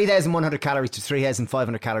 3,100 calories to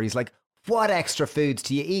 3,500 calories, like, what extra foods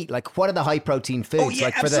do you eat? Like, what are the high protein foods? Oh, yeah,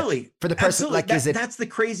 like absolutely. For the person, absolutely. like, that's the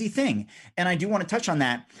crazy thing. And I do want to touch on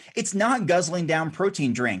that. It's not guzzling down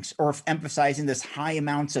protein drinks or emphasizing this high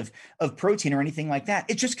amounts of protein or anything like that.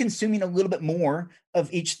 It's just consuming a little bit more of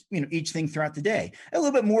each thing throughout the day. A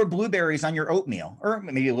little bit more blueberries on your oatmeal, or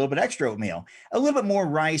maybe a little bit extra oatmeal, a little bit more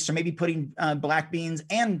rice, or maybe putting black beans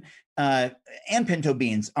and pinto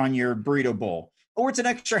beans on your burrito bowl. Or it's an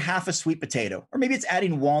extra half a sweet potato, or maybe it's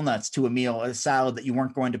adding walnuts to a meal, a salad that you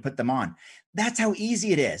weren't going to put them on. That's how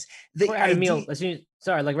easy it is. Add a meal as soon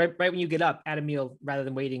as, right when you get up, add a meal rather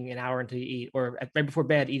than waiting an hour until you eat, or right before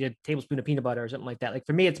bed, eat a tablespoon of peanut butter or something like that. Like,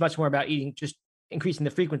 for me, it's much more about eating, just increasing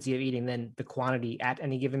the frequency of eating than the quantity at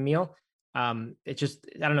any given meal. It's just,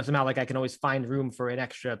 I don't know, somehow like I can always find room for an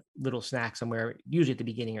extra little snack somewhere, usually at the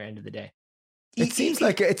beginning or end of the day. It seems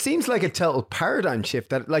like a total paradigm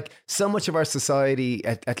shift that, like, so much of our society,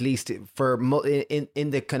 at least in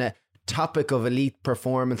the kind of topic of elite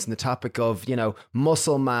performance and the topic of,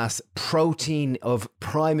 muscle mass, protein of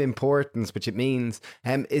prime importance, which it means,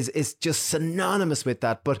 is just synonymous with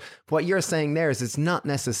that. But what you're saying there is it's not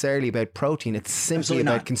necessarily about protein. It's simply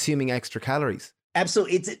about consuming extra calories.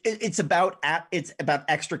 Absolutely. It's about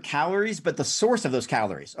extra calories, but the source of those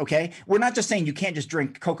calories. Okay. We're not just saying you can't just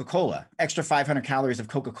drink Coca-Cola, extra 500 calories of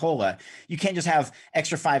Coca-Cola. You can't just have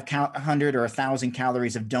extra 500 or 1,000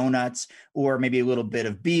 calories of donuts, or maybe a little bit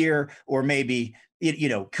of beer, or maybe,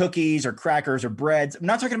 cookies or crackers or breads. I'm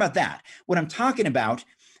not talking about that. What I'm talking about,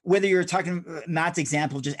 whether you're talking Matt's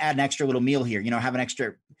example, just add an extra little meal here, have an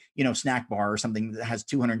extra, snack bar or something that has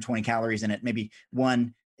 220 calories in it, maybe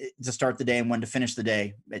one to start the day and one to finish the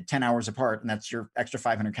day at 10 hours apart. And that's your extra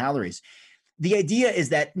 500 calories. The idea is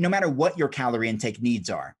that no matter what your calorie intake needs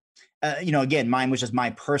are, again, mine was just my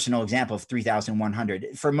personal example of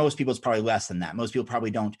 3,100. For most people, it's probably less than that. Most people probably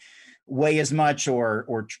don't weigh as much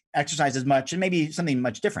or exercise as much, and maybe something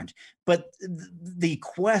much different. But the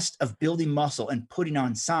quest of building muscle and putting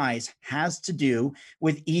on size has to do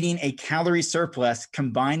with eating a calorie surplus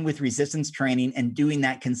combined with resistance training and doing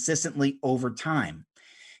that consistently over time.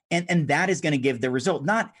 And that is going to give the result.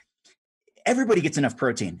 Not everybody gets enough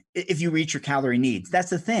protein if you reach your calorie needs. That's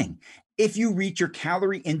the thing. If you reach your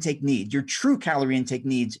calorie intake needs, your true calorie intake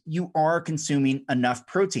needs, you are consuming enough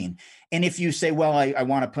protein. And if you say, well, I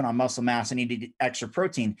want to put on muscle mass, I need extra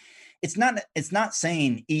protein, it's not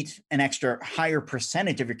saying eat an extra higher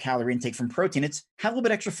percentage of your calorie intake from protein. It's have a little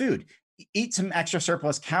bit extra food, eat some extra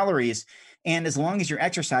surplus calories. And as long as you're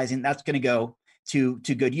exercising, that's going to go to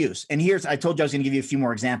good use. And I told you I was going to give you a few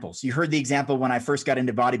more examples. You heard the example when I first got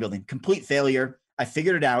into bodybuilding, complete failure. I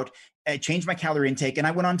figured it out. I changed my calorie intake, and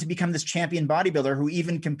I went on to become this champion bodybuilder who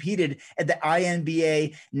even competed at the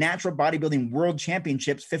INBA Natural Bodybuilding World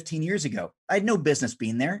Championships 15 years ago. I had no business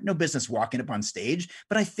being there, no business walking up on stage,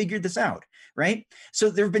 but I figured this out, right? So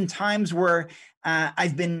there have been times where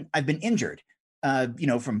I've been injured,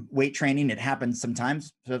 from weight training. It happens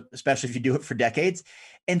sometimes, especially if you do it for decades.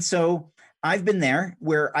 And so I've been there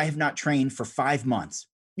where I have not trained for 5 months.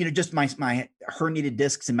 Just my herniated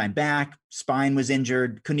discs in my back, spine was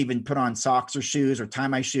injured, couldn't even put on socks or shoes or tie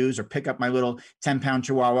my shoes or pick up my little 10-pound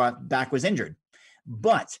chihuahua, back was injured.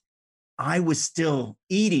 But I was still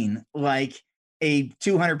eating like a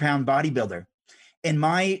 200-pound bodybuilder. And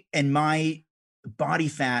my body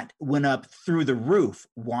fat went up through the roof.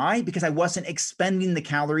 Why? Because I wasn't expending the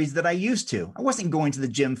calories that I used to. I wasn't going to the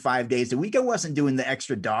gym 5 days a week. I wasn't doing the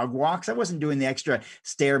extra dog walks. I wasn't doing the extra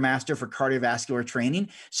Stairmaster for cardiovascular training.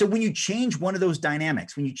 So when you change one of those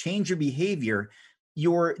dynamics, when you change your behavior,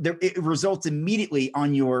 it results immediately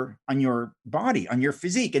on your body, on your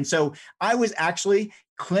physique. And so I was actually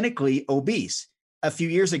clinically obese a few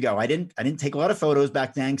years ago. I didn't take a lot of photos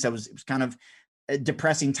back then because it was kind of a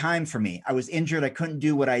depressing time for me. I was injured. I couldn't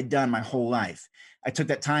do what I'd done my whole life. I took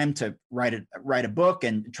that time to write a book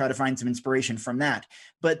and try to find some inspiration from that.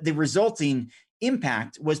 But the resulting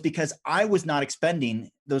impact was because I was not expending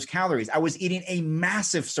those calories. I was eating a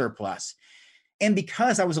massive surplus. And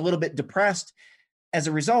because I was a little bit depressed, as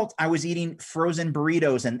a result, I was eating frozen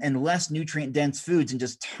burritos and less nutrient dense foods and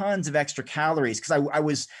just tons of extra calories because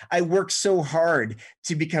I worked so hard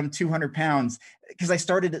to become 200 pounds because I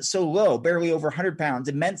started at so low, barely over 100 pounds.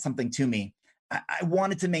 It meant something to me. I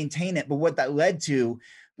wanted to maintain it. But what that led to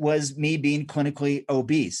was me being clinically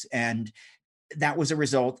obese. And that was a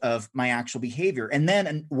result of my actual behavior. And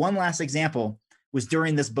then one last example was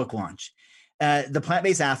during this book launch. The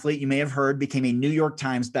Plant-Based Athlete, you may have heard, became a New York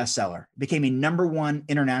Times bestseller, became a #1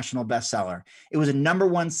 international bestseller. It was a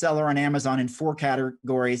 #1 seller on Amazon in 4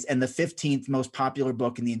 categories and the 15th most popular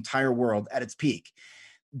book in the entire world at its peak.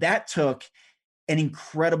 That took an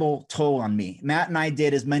incredible toll on me. Matt and I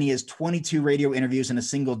did as many as 22 radio interviews in a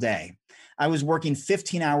single day. I was working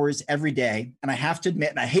 15 hours every day. And I have to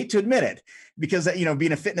admit, and I hate to admit it, because,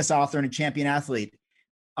 being a fitness author and a champion athlete,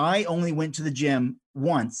 I only went to the gym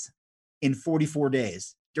once in 44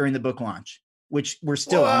 days during the book launch, which we're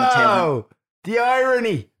still on the tail end. The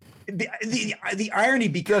irony. The irony,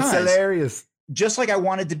 because that's hilarious. Just like I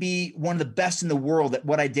wanted to be one of the best in the world at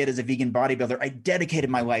what I did as a vegan bodybuilder, I dedicated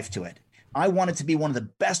my life to it. I wanted to be one of the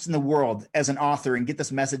best in the world as an author and get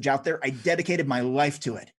this message out there. I dedicated my life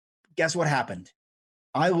to it. Guess what happened?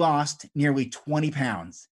 I lost nearly 20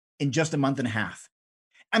 pounds in just a month and a half.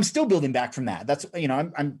 I'm still building back from that. That's,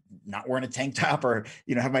 I'm not wearing a tank top or,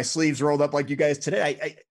 have my sleeves rolled up like you guys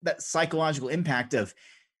today. That psychological impact of,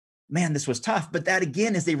 man, this was tough. But that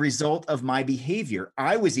again is a result of my behavior.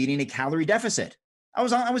 I was eating a calorie deficit. I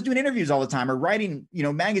was doing interviews all the time or writing,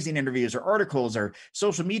 magazine interviews or articles or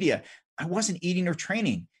social media. I wasn't eating or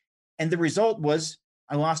training. And the result was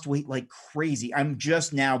I lost weight like crazy. I'm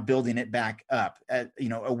just now building it back up at,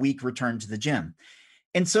 a week return to the gym.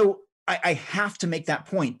 And so I have to make that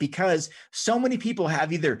point because so many people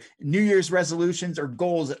have either New Year's resolutions or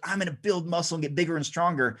goals that I'm going to build muscle and get bigger and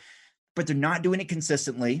stronger, but they're not doing it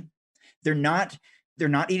consistently. They're not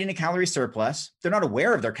eating a calorie surplus. They're not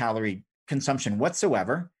aware of their calorie consumption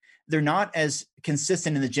whatsoever. They're not as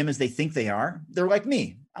consistent in the gym as they think they are. They're like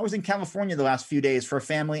me. I was in California the last few days for a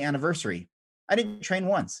family anniversary. I didn't train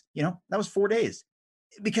once, that was 4 days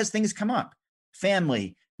because things come up,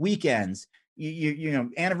 family, weekends,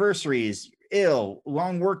 anniversaries, ill,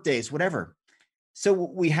 long work days, whatever. So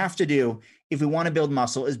what we have to do if we want to build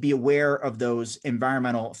muscle is be aware of those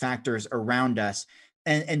environmental factors around us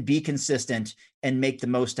and be consistent and make the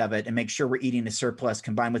most of it and make sure we're eating a surplus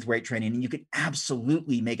combined with weight training. And you can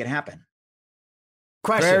absolutely make it happen.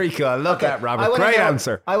 Question. Very cool. Look at Robert. Great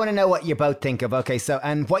answer. I want to know what you both think of. Okay, so,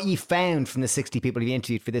 and what you found from the 60 people you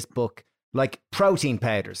interviewed for this book, like protein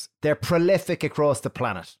powders, they're prolific across the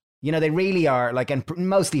planet. They really are, and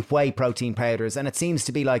mostly whey protein powders. And it seems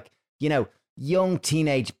to be young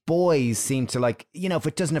teenage boys seem to if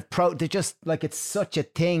it doesn't have they're just it's such a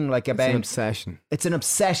thing about. It's an obsession. It's an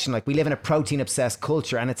obsession. We live in a protein obsessed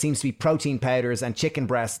culture and it seems to be protein powders and chicken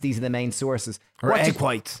breasts. These are the main sources. Or egg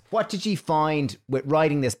whites. What did you find with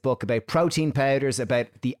writing this book about protein powders, about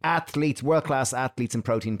the athletes, world-class athletes and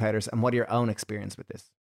protein powders, and what are your own experience with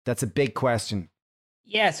this? That's a big question.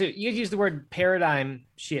 Yeah, so you used the word paradigm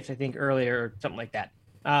shift, I think, earlier or something like that.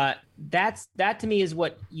 That to me is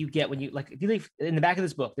what you get when if you leave in the back of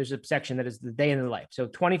this book, there's a section that is the day in their life. So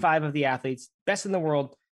 25 of the athletes, best in the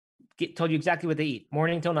world, told you exactly what they eat,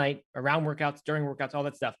 morning till night, around workouts, during workouts, all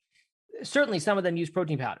that stuff. Certainly some of them use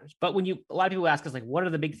protein powders, but a lot of people ask us what are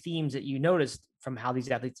the big themes that you noticed from how these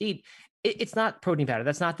athletes eat? It's not protein powder.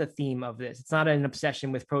 That's not the theme of this. It's not an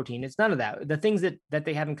obsession with protein. It's none of that. The things that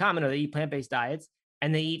they have in common are they eat plant-based diets.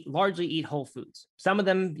 And they largely eat whole foods. Some of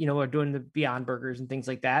them, are doing the Beyond Burgers and things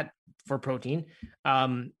like that for protein,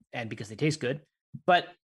 and because they taste good. But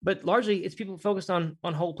largely, it's people focused on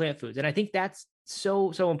whole plant foods, and I think that's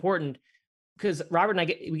so important because Robert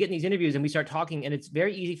and we get in these interviews and we start talking, and it's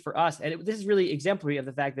very easy for us. And this is really exemplary of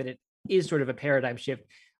the fact that it is sort of a paradigm shift.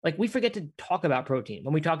 We forget to talk about protein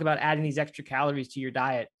when we talk about adding these extra calories to your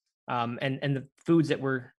diet, and the foods that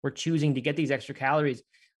we're choosing to get these extra calories.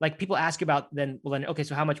 like people ask about okay,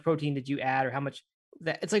 so how much protein did you add, or how much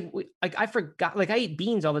that? It's like I forgot, like I eat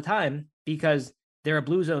beans all the time because they're a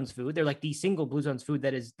Blue Zones food. They're like the single Blue Zones food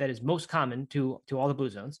that is most common to all the Blue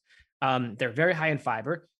Zones. They're very high in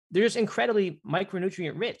fiber. They're just incredibly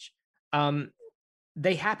micronutrient rich.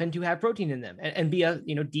 They happen to have protein in them and be a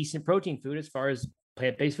decent protein food as far as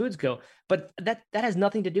plant-based foods go. But that has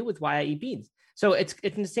nothing to do with why I eat beans. So it's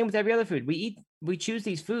the same with every other food. We choose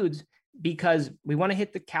these foods because we want to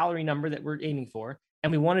hit the calorie number that we're aiming for,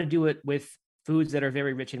 and we want to do it with foods that are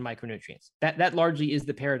very rich in micronutrients. That largely is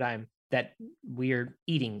the paradigm that we're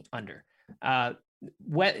eating under. How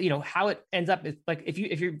it ends up is like if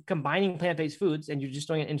you're combining plant-based foods and you're just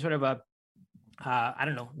doing it in sort of a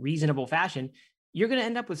reasonable fashion, you're going to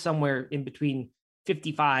end up with somewhere in between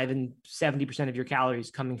 55 and 70% of your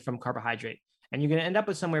calories coming from carbohydrate. And you're going to end up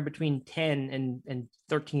with somewhere between 10 and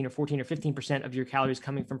 13 or 14 or 15% of your calories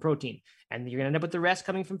coming from protein. And you're going to end up with the rest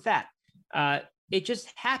coming from fat. It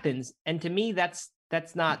just happens. And to me, that's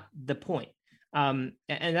not the point. And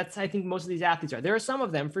that's, I think most of these athletes are. There are some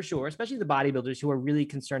of them for sure, especially the bodybuilders who are really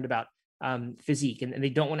concerned about physique, and they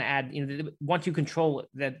don't want to add, they want to control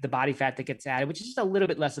the body fat that gets added, which is just a little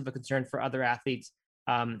bit less of a concern for other athletes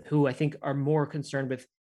who I think are more concerned with,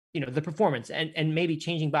 the performance, and maybe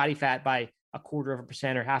changing body fat by 0.25%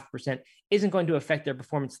 or 0.5% isn't going to affect their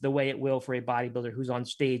performance the way it will for a bodybuilder who's on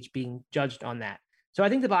stage being judged on that. So I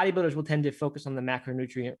think the bodybuilders will tend to focus on the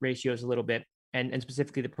macronutrient ratios a little bit, and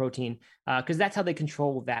specifically the protein, because that's how they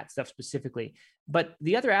control that stuff specifically. But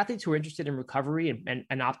the other athletes who are interested in recovery and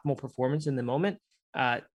optimal performance in the moment,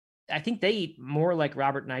 I think they eat more like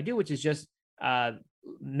Robert and I do, which is just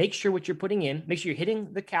make sure what you're putting in, make sure you're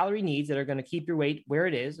hitting the calorie needs that are going to keep your weight where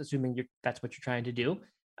it is, assuming that's what you're trying to do,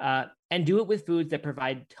 and do it with foods that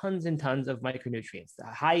provide tons and tons of micronutrients,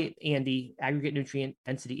 high AND, aggregate nutrient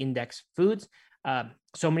density index foods.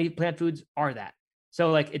 So many plant foods are that.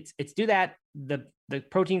 So like it's do that. The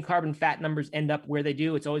protein, carbon, fat numbers end up where they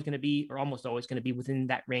do. It's always going to be, or almost always going to be, within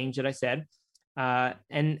that range that I said.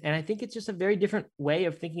 And I think it's just a very different way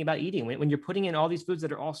of thinking about eating. When you're putting in all these foods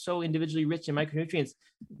that are all so individually rich in micronutrients,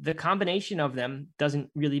 the combination of them doesn't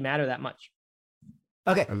really matter that much.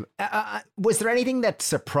 Okay. Was there anything that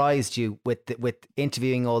surprised you with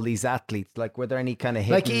interviewing all these athletes? Like, were there any kind of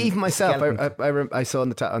like even myself? I saw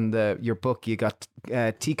on your book you got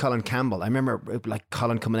T. Colin Campbell. I remember like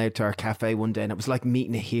Colin coming out to our cafe one day, and it was like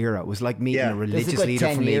meeting a hero. It was like meeting a religious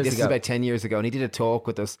leader for me. This is about 10 years ago, and he did a talk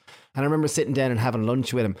with us. And I remember sitting down and having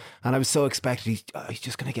lunch with him, and I was so expected. He's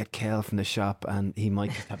just going to get kale from the shop, and he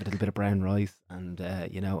might just have a little bit of brown rice. And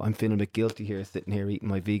I'm feeling a bit guilty here, sitting here eating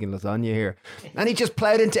my vegan lasagna here, and he just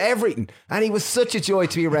plowed into everything, and he was such a joy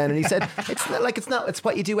to be around. And he said, it's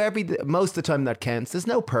what you do most of the time that counts. There's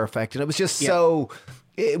no perfect. And it was just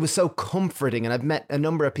it was so comforting. And I've met a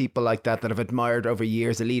number of people like that I've admired over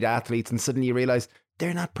years, elite athletes, and suddenly you realize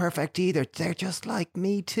they're not perfect either. They're just like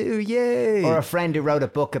me too. Yay. Or a friend who wrote a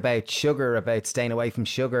book about sugar, about staying away from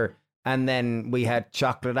sugar, and then we had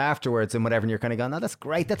chocolate afterwards and whatever, and you're kind of going, oh, that's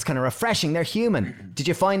great, that's kind of refreshing, they're human. Did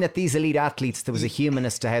you find that these elite athletes, there was a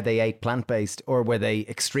humanness to how they ate plant-based, or were they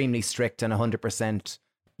extremely strict and 100%,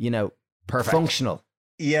 perfect, functional?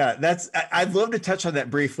 Yeah, I'd love to touch on that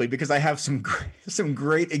briefly, because I have some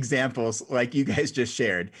great examples like you guys just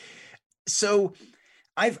shared. So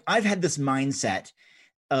I've had this mindset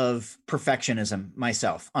of perfectionism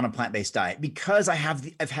myself on a plant-based diet, because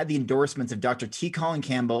I've had the endorsements of Dr. T. Colin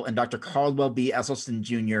Campbell and Dr. Caldwell B. Esselstyn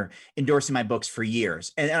Jr. endorsing my books for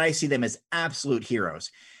years. And I see them as absolute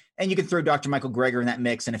heroes. And you can throw Dr. Michael Greger in that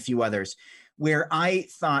mix and a few others, where I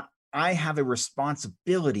thought I have a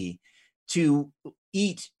responsibility to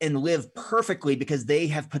eat and live perfectly because they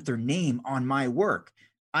have put their name on my work.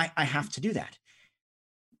 I have to do that.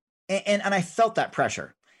 And I felt that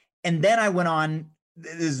pressure. And then I went on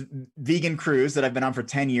this vegan cruise that I've been on for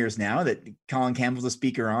 10 years now, that Colin Campbell's a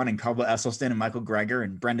speaker on, and Caldwell Esselstyn and Michael Greger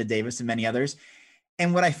and Brenda Davis and many others.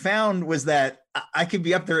 And what I found was that I could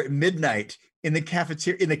be up there at midnight in the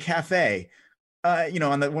cafeteria, in the cafe, on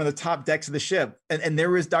one of the top decks of the ship. And there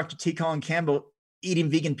was Dr. T. Colin Campbell eating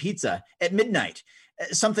vegan pizza at midnight,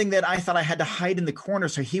 something that I thought I had to hide in the corner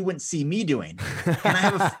so he wouldn't see me doing. And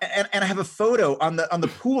I have a photo on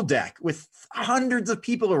the pool deck with hundreds of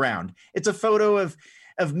people around. It's a photo of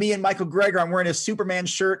me and Michael Greger. I'm wearing a Superman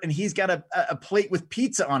shirt, and he's got a plate with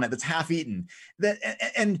pizza on it that's half eaten.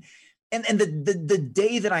 And the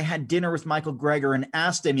day that I had dinner with Michael Greger and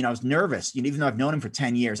asked him, I was nervous, even though I've known him for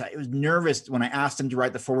 10 years, I was nervous when I asked him to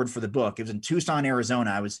write the foreword for the book. It was in Tucson,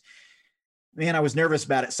 Arizona. I was nervous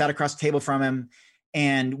about it. Sat across the table from him,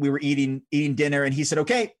 and we were eating dinner, and he said,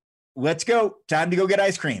 "Okay, let's go. Time to go get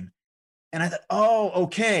ice cream." And I thought, oh,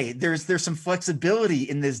 okay, there's some flexibility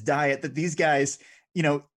in this diet that these guys, you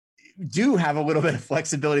know, do have a little bit of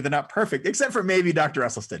flexibility. They're not perfect, except for maybe Dr.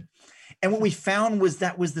 Esselstyn. And what we found was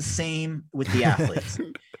that was the same with the athletes.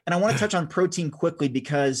 And I want to touch on protein quickly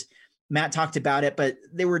because Matt talked about it, but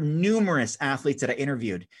there were numerous athletes that I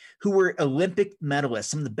interviewed who were Olympic medalists,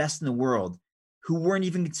 some of the best in the world, who weren't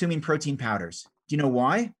even consuming protein powders. Do you know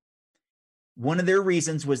why? One of their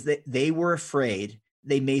reasons was that they were afraid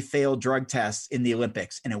they may fail drug tests in the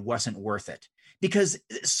Olympics and it wasn't worth it. Because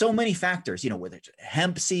so many factors, you know, whether it's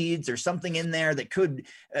hemp seeds or something in there that could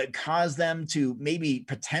cause them to maybe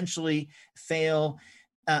potentially fail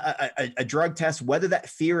a drug test, whether that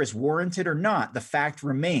fear is warranted or not, the fact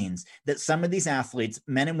remains that some of these athletes,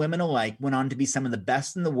 men and women alike, went on to be some of the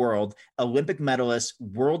best in the world, Olympic medalists,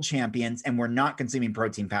 world champions, and were not consuming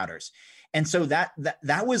protein powders. And so that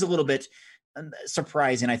was a little bit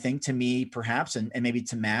surprising, I think, to me, perhaps, and maybe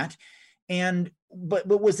to Matt. But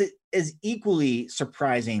was it as equally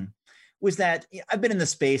surprising was that I've been in the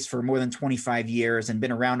space for more than 25 years and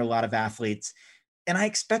been around a lot of athletes, and I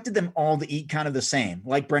expected them all to eat kind of the same,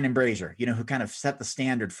 like Brendan Brazier, you know, who kind of set the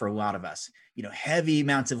standard for a lot of us, you know, heavy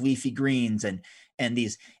amounts of leafy greens and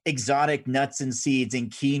these exotic nuts and seeds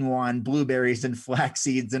and quinoa and blueberries and flax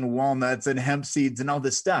seeds and walnuts and hemp seeds and all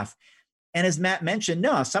this stuff. And as Matt mentioned,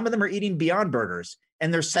 no, some of them are eating Beyond Burgers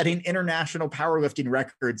and they're setting international powerlifting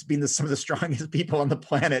records, being some of the strongest people on the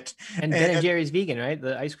planet. And Ben and Jerry's vegan, right?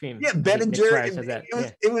 The ice cream. Yeah, Ben and Jerry.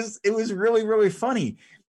 It was really, really funny.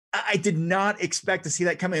 I did not expect to see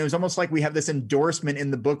that coming. It was almost like we have this endorsement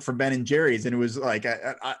in the book for Ben and Jerry's, and it was like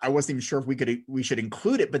I wasn't even sure if we should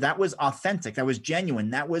include it, but that was authentic. That was genuine.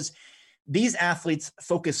 That was these athletes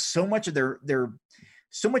focus so much of their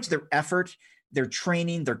effort, their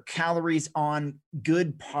training, their calories on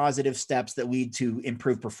good positive steps that lead to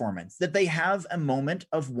improved performance, that they have a moment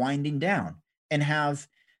of winding down and have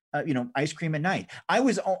ice cream at night. I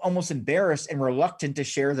was almost embarrassed and reluctant to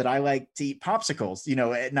share that I like to eat popsicles,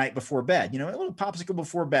 at night before bed, a little popsicle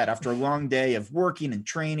before bed after a long day of working and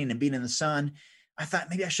training and being in the sun. I thought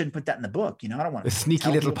maybe I shouldn't put that in the book. I don't want a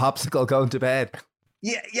sneaky little popsicle going to bed.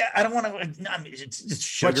 Yeah. I don't want to, it's just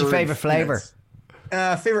sugar. What's your favorite flavor?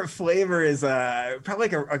 Favorite flavor is probably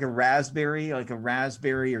like a raspberry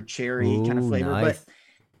or cherry kind of flavor. Nice.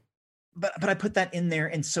 But I put that in there,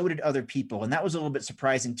 and so did other people, and that was a little bit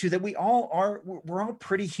surprising too. That we're all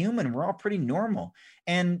pretty human, we're all pretty normal,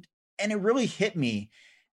 and it really hit me,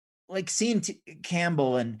 like seeing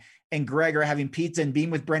Campbell and Greg are having pizza and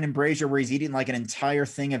being with Brendan Brazier, where he's eating like an entire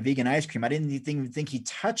thing of vegan ice cream. I didn't even think he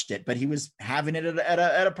touched it, but he was having it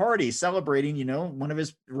at a party, celebrating,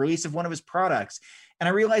 release of one of his products. And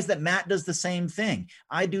I realized that Matt does the same thing.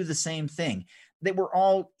 I do the same thing. That we're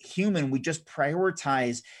all human. We just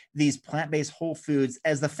prioritize these plant-based whole foods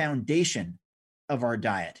as the foundation of our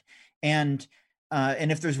diet. And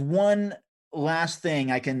if there's one last thing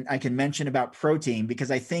I can mention about protein, because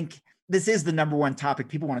I think this is the number one topic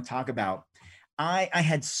people want to talk about. I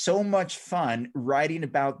had so much fun writing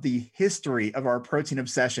about the history of our protein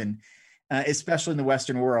obsession, especially in the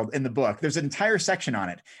Western world, in the book. There's an entire section on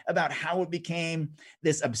it about how it became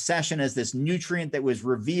this obsession as this nutrient that was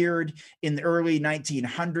revered in the early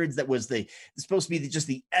 1900s, that was supposed to be just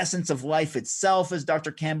the essence of life itself, as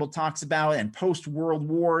Dr. Campbell talks about, and post-World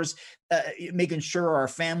Wars, making sure our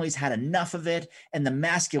families had enough of it, and the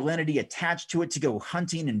masculinity attached to it to go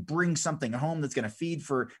hunting and bring something home that's going to feed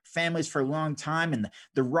for families for a long time, and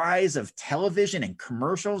the rise of television and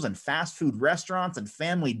commercials and fast food restaurants and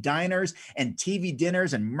family diners and TV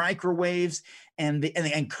dinners and microwaves and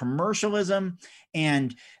commercialism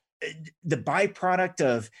and the byproduct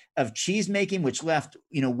of cheese making, which left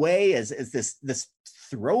whey as this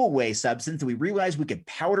throwaway substance that we realized we could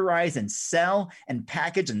powderize and sell and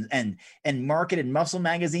package and market in muscle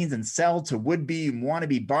magazines and sell to would-be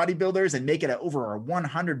wannabe bodybuilders and make it over a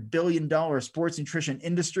 $100 billion sports nutrition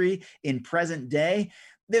industry in present day.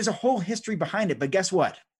 There's a whole history behind it, but guess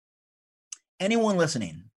what? Anyone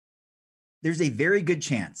listening, there's a very good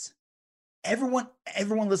chance, everyone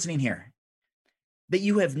listening here, that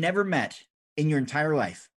you have never met in your entire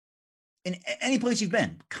life, in any place you've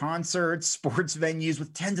been, concerts, sports venues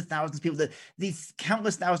with tens of thousands of people, these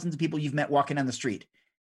countless thousands of people you've met walking down the street.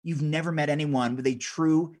 You've never met anyone with a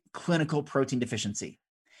true clinical protein deficiency,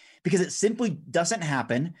 because it simply doesn't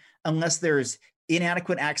happen unless there's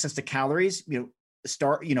inadequate access to calories,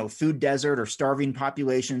 food desert or starving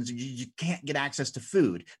populations. You can't get access to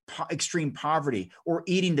food, extreme poverty or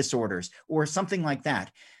eating disorders or something like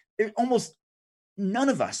that. There's almost none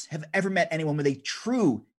of us have ever met anyone with a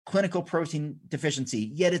true clinical protein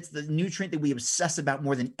deficiency, yet it's the nutrient that we obsess about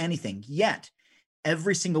more than anything. Yet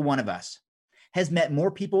every single one of us has met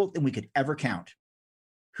more people than we could ever count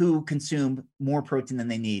who consume more protein than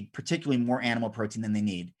they need, particularly more animal protein than they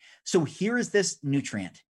need. So here is this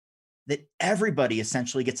nutrient that everybody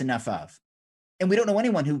essentially gets enough of. And we don't know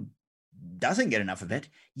anyone who doesn't get enough of it,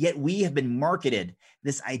 yet we have been marketed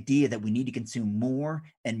this idea that we need to consume more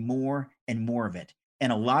and more and more of it.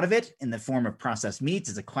 And a lot of it in the form of processed meats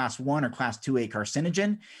is a class 1 or class 2A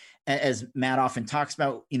carcinogen. As Matt often talks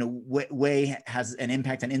about, whey has an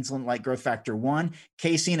impact on insulin-like growth factor 1.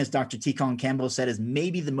 Casein, as Dr. T. Colin Campbell said, is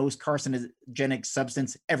maybe the most carcinogenic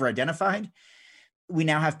substance ever identified. We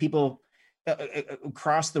now have people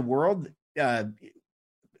across the world.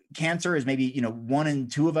 Cancer is maybe 1 in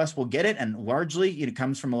 2 of us will get it, and largely it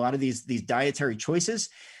comes from a lot of these dietary choices.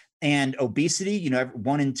 And obesity,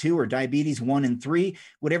 1 in 2, or diabetes 1 in 3,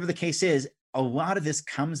 whatever the case is, a lot of this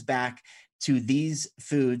comes back to these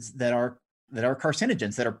foods that are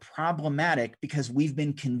carcinogens, that are problematic, because we've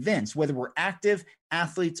been convinced, whether we're active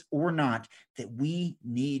athletes or not, that we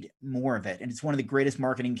need more of it. And it's one of the greatest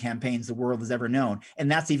marketing campaigns the world has ever known. And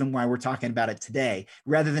that's even why we're talking about it today,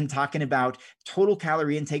 rather than talking about total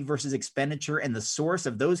calorie intake versus expenditure and the source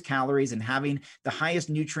of those calories and having the highest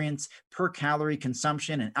nutrients per calorie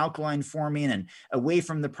consumption and alkaline forming, and away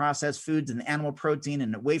from the processed foods and the animal protein,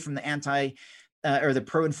 and away from the the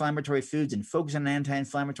pro-inflammatory foods, and focus on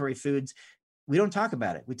anti-inflammatory foods. We don't talk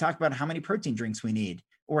about it. We talk about how many protein drinks we need,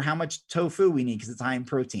 or how much tofu we need because it's high in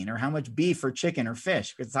protein, or how much beef or chicken or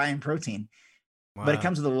fish because it's high in protein. Wow. But it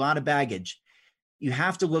comes with a lot of baggage. You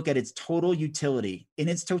have to look at its total utility in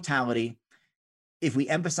its totality. If we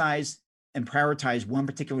emphasize and prioritize one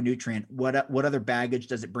particular nutrient, what other baggage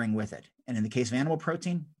does it bring with it? And in the case of animal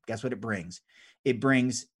protein, guess what it brings? It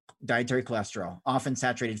brings dietary cholesterol, often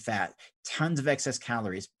saturated fat, tons of excess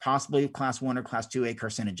calories, possibly class 1 or class 2A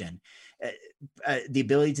carcinogen, the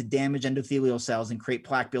ability to damage endothelial cells and create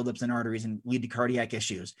plaque buildups in arteries and lead to cardiac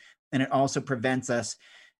issues. And it also prevents us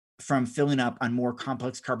from filling up on more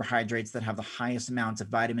complex carbohydrates that have the highest amounts of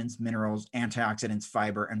vitamins, minerals, antioxidants,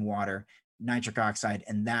 fiber, and water, nitric oxide.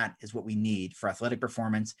 And that is what we need for athletic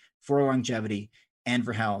performance, for longevity, and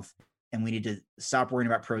for health. And we need to stop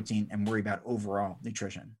worrying about protein and worry about overall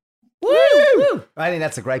nutrition. Woo! I think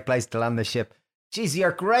that's a great place to land the ship. Geez,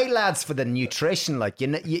 you're great lads for the nutrition. Like,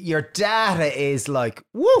 your data is like,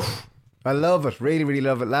 woof. I love it. Really, really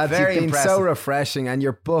love it. Lads, Very you've been impressive. so refreshing. And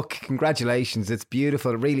your book, congratulations. It's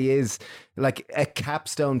beautiful. It really is like a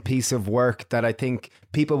capstone piece of work that I think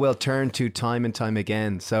people will turn to time and time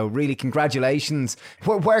again. So really, congratulations.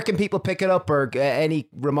 Where can people pick it up, or any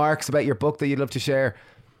remarks about your book that you'd love to share?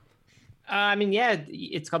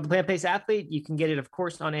 It's called The Plant-Based Athlete. You can get it, of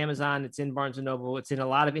course, on Amazon. It's in Barnes & Noble. It's in a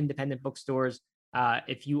lot of independent bookstores.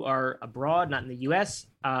 If you are abroad, not in the U.S.,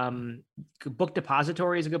 Book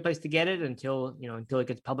Depository is a good place to get it until it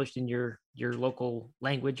gets published in your local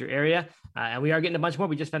language or area. And we are getting a bunch more.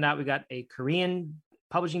 We just found out we got a Korean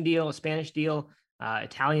publishing deal, a Spanish deal,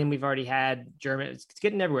 Italian we've already had, German. It's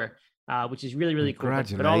getting everywhere. Which is really, really cool.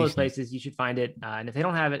 But all those places, you should find it. And if they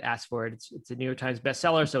don't have it, ask for it. It's a New York Times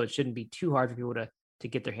bestseller, so it shouldn't be too hard for people to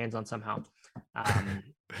get their hands on somehow. I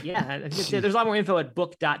think there's a lot more info at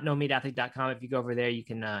book.nomeatathlete.com. If you go over there, you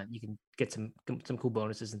can get some cool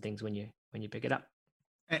bonuses and things when you pick it up.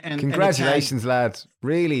 And congratulations, lads!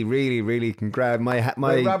 Really, really, really congrats. My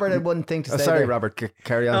Robert had one thing to say. Sorry, there. Robert,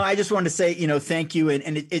 carry on. No, I just wanted to say, thank you.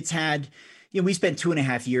 And it's had. We spent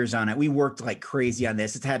 2.5 years on it. We worked like crazy on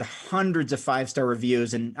this. It's had hundreds of 5-star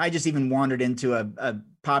reviews. And I just even wandered into a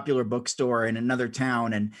popular bookstore in another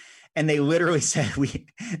town, and they literally said, we've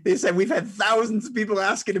had thousands of people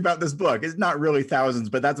asking about this book. It's not really thousands,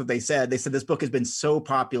 but that's what they said. They said this book has been so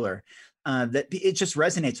popular that it just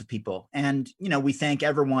resonates with people. And, we thank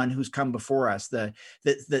everyone who's come before us, that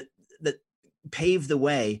paved the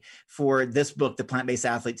way for this book, The Plant-Based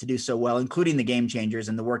Athlete, to do so well, including the Game Changers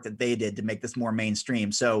and the work that they did to make this more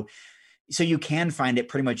mainstream. So you can find it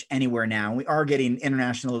pretty much anywhere now. We are getting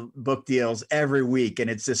international book deals every week, and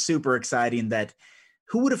it's just super exciting. That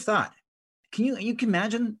who would have thought? You can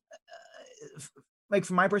imagine, like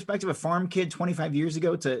from my perspective, a farm kid 25 years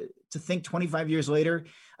ago to think 25 years later,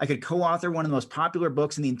 I could co-author one of the most popular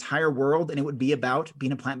books in the entire world, and it would be about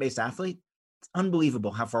being a plant-based athlete. It's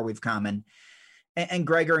unbelievable how far we've come. And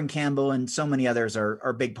Gregor and Campbell and so many others are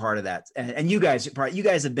a big part of that. And you guys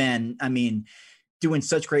have been, doing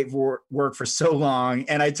such great work for so long.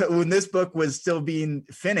 And when this book was still being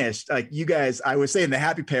finished, like you guys, I was saying the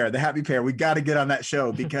happy pair, we got to get on that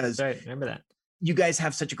show because right. Remember that. you guys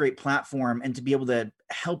have such a great platform, and to be able to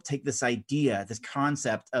help take this idea, this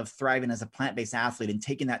concept of thriving as a plant-based athlete and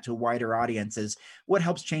taking that to a wider audience is what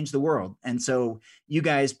helps change the world. And so you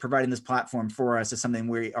guys providing this platform for us is something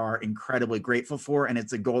we are incredibly grateful for. And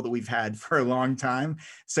it's a goal that we've had for a long time.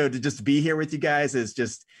 So to just be here with you guys is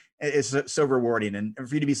just, it's so rewarding. And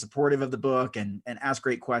for you to be supportive of the book and ask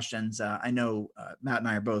great questions. I know Matt and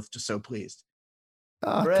I are both just so pleased.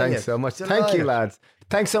 Oh, Brilliant. thanks so much. Delighted. Thank you, lads.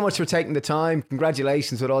 Thanks so much for taking the time.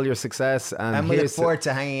 Congratulations with all your success. And we look forward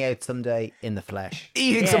to hanging out someday in the flesh.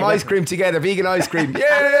 eating some ice cream together, vegan ice cream.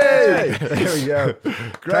 Yay! There we go.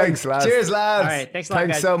 Thanks, lads. Cheers, lads. All right, thanks a lot,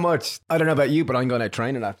 Thanks guys. so much. I don't know about you, but I'm going out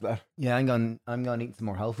training after that. Yeah, I'm going to eat some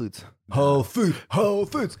more Whole Foods. Whole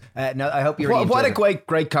Foods. No, I hope you really What a enjoyed it.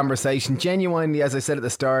 great conversation. Genuinely, as I said at the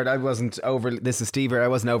start, I wasn't overly, this is Steve here, I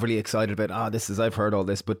wasn't overly excited about, I've heard all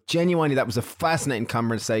this, but genuinely that was a fascinating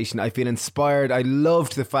conversation. I feel inspired. I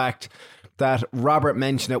loved the fact that Robert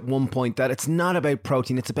mentioned at one point that it's not about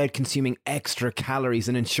protein, it's about consuming extra calories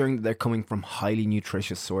and ensuring that they're coming from highly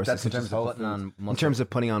nutritious sources. That's in such as terms of whole putting foods. on muscle. In terms of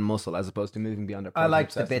putting on muscle as opposed to moving beyond their I protein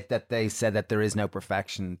liked the obsession. bit that they said that there is no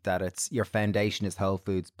perfection, that it's your foundation is Whole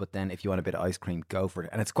Foods, but then if you want a bit of ice cream, go for it.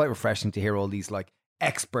 And it's quite refreshing to hear all these like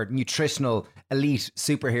expert, nutritional, elite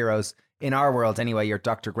superheroes in our world anyway, your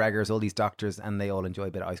Dr. Gregors, all these doctors, and they all enjoy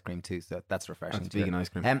a bit of ice cream too. So that's refreshing. That's to hear. vegan ice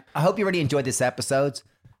cream. I hope you really enjoyed this episode.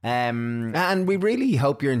 And we really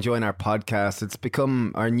hope you're enjoying our podcast. It's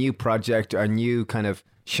become our new project, our new kind of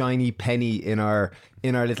shiny penny in our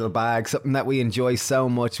little bag, something that we enjoy so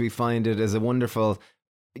much. We find it as a wonderful,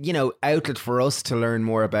 outlet for us to learn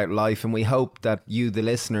more about life. And we hope that you, the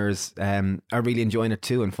listeners, are really enjoying it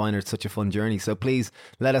too and find it such a fun journey. So please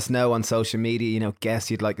let us know on social media, guests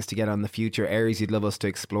you'd like us to get on in the future, areas you'd love us to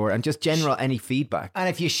explore, and just general any feedback. And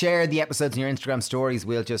if you share the episodes in your Instagram stories,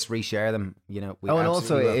 we'll just reshare them. We And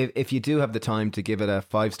also, absolutely will. if you do have the time to give it a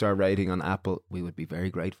 5-star rating on Apple, we would be very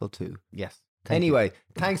grateful too. Yes. Anyway,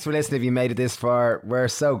 thanks for listening. If you made it this far, we're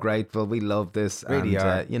so grateful. We love this. Really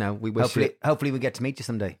and, are. We wish you. Hopefully we get to meet you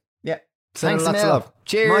someday. Yeah. Thanks, Lots of Emil. love. Mind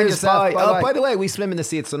Cheers. yourself. Bye. Bye-bye. Oh, by the way, we swim in the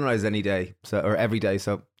sea at sunrise any day, or every day.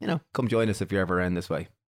 So, come join us if you're ever around this way.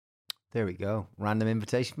 There we go. Random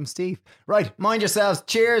invitation from Steve. Right. Mind yourselves.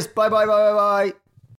 Cheers. Bye.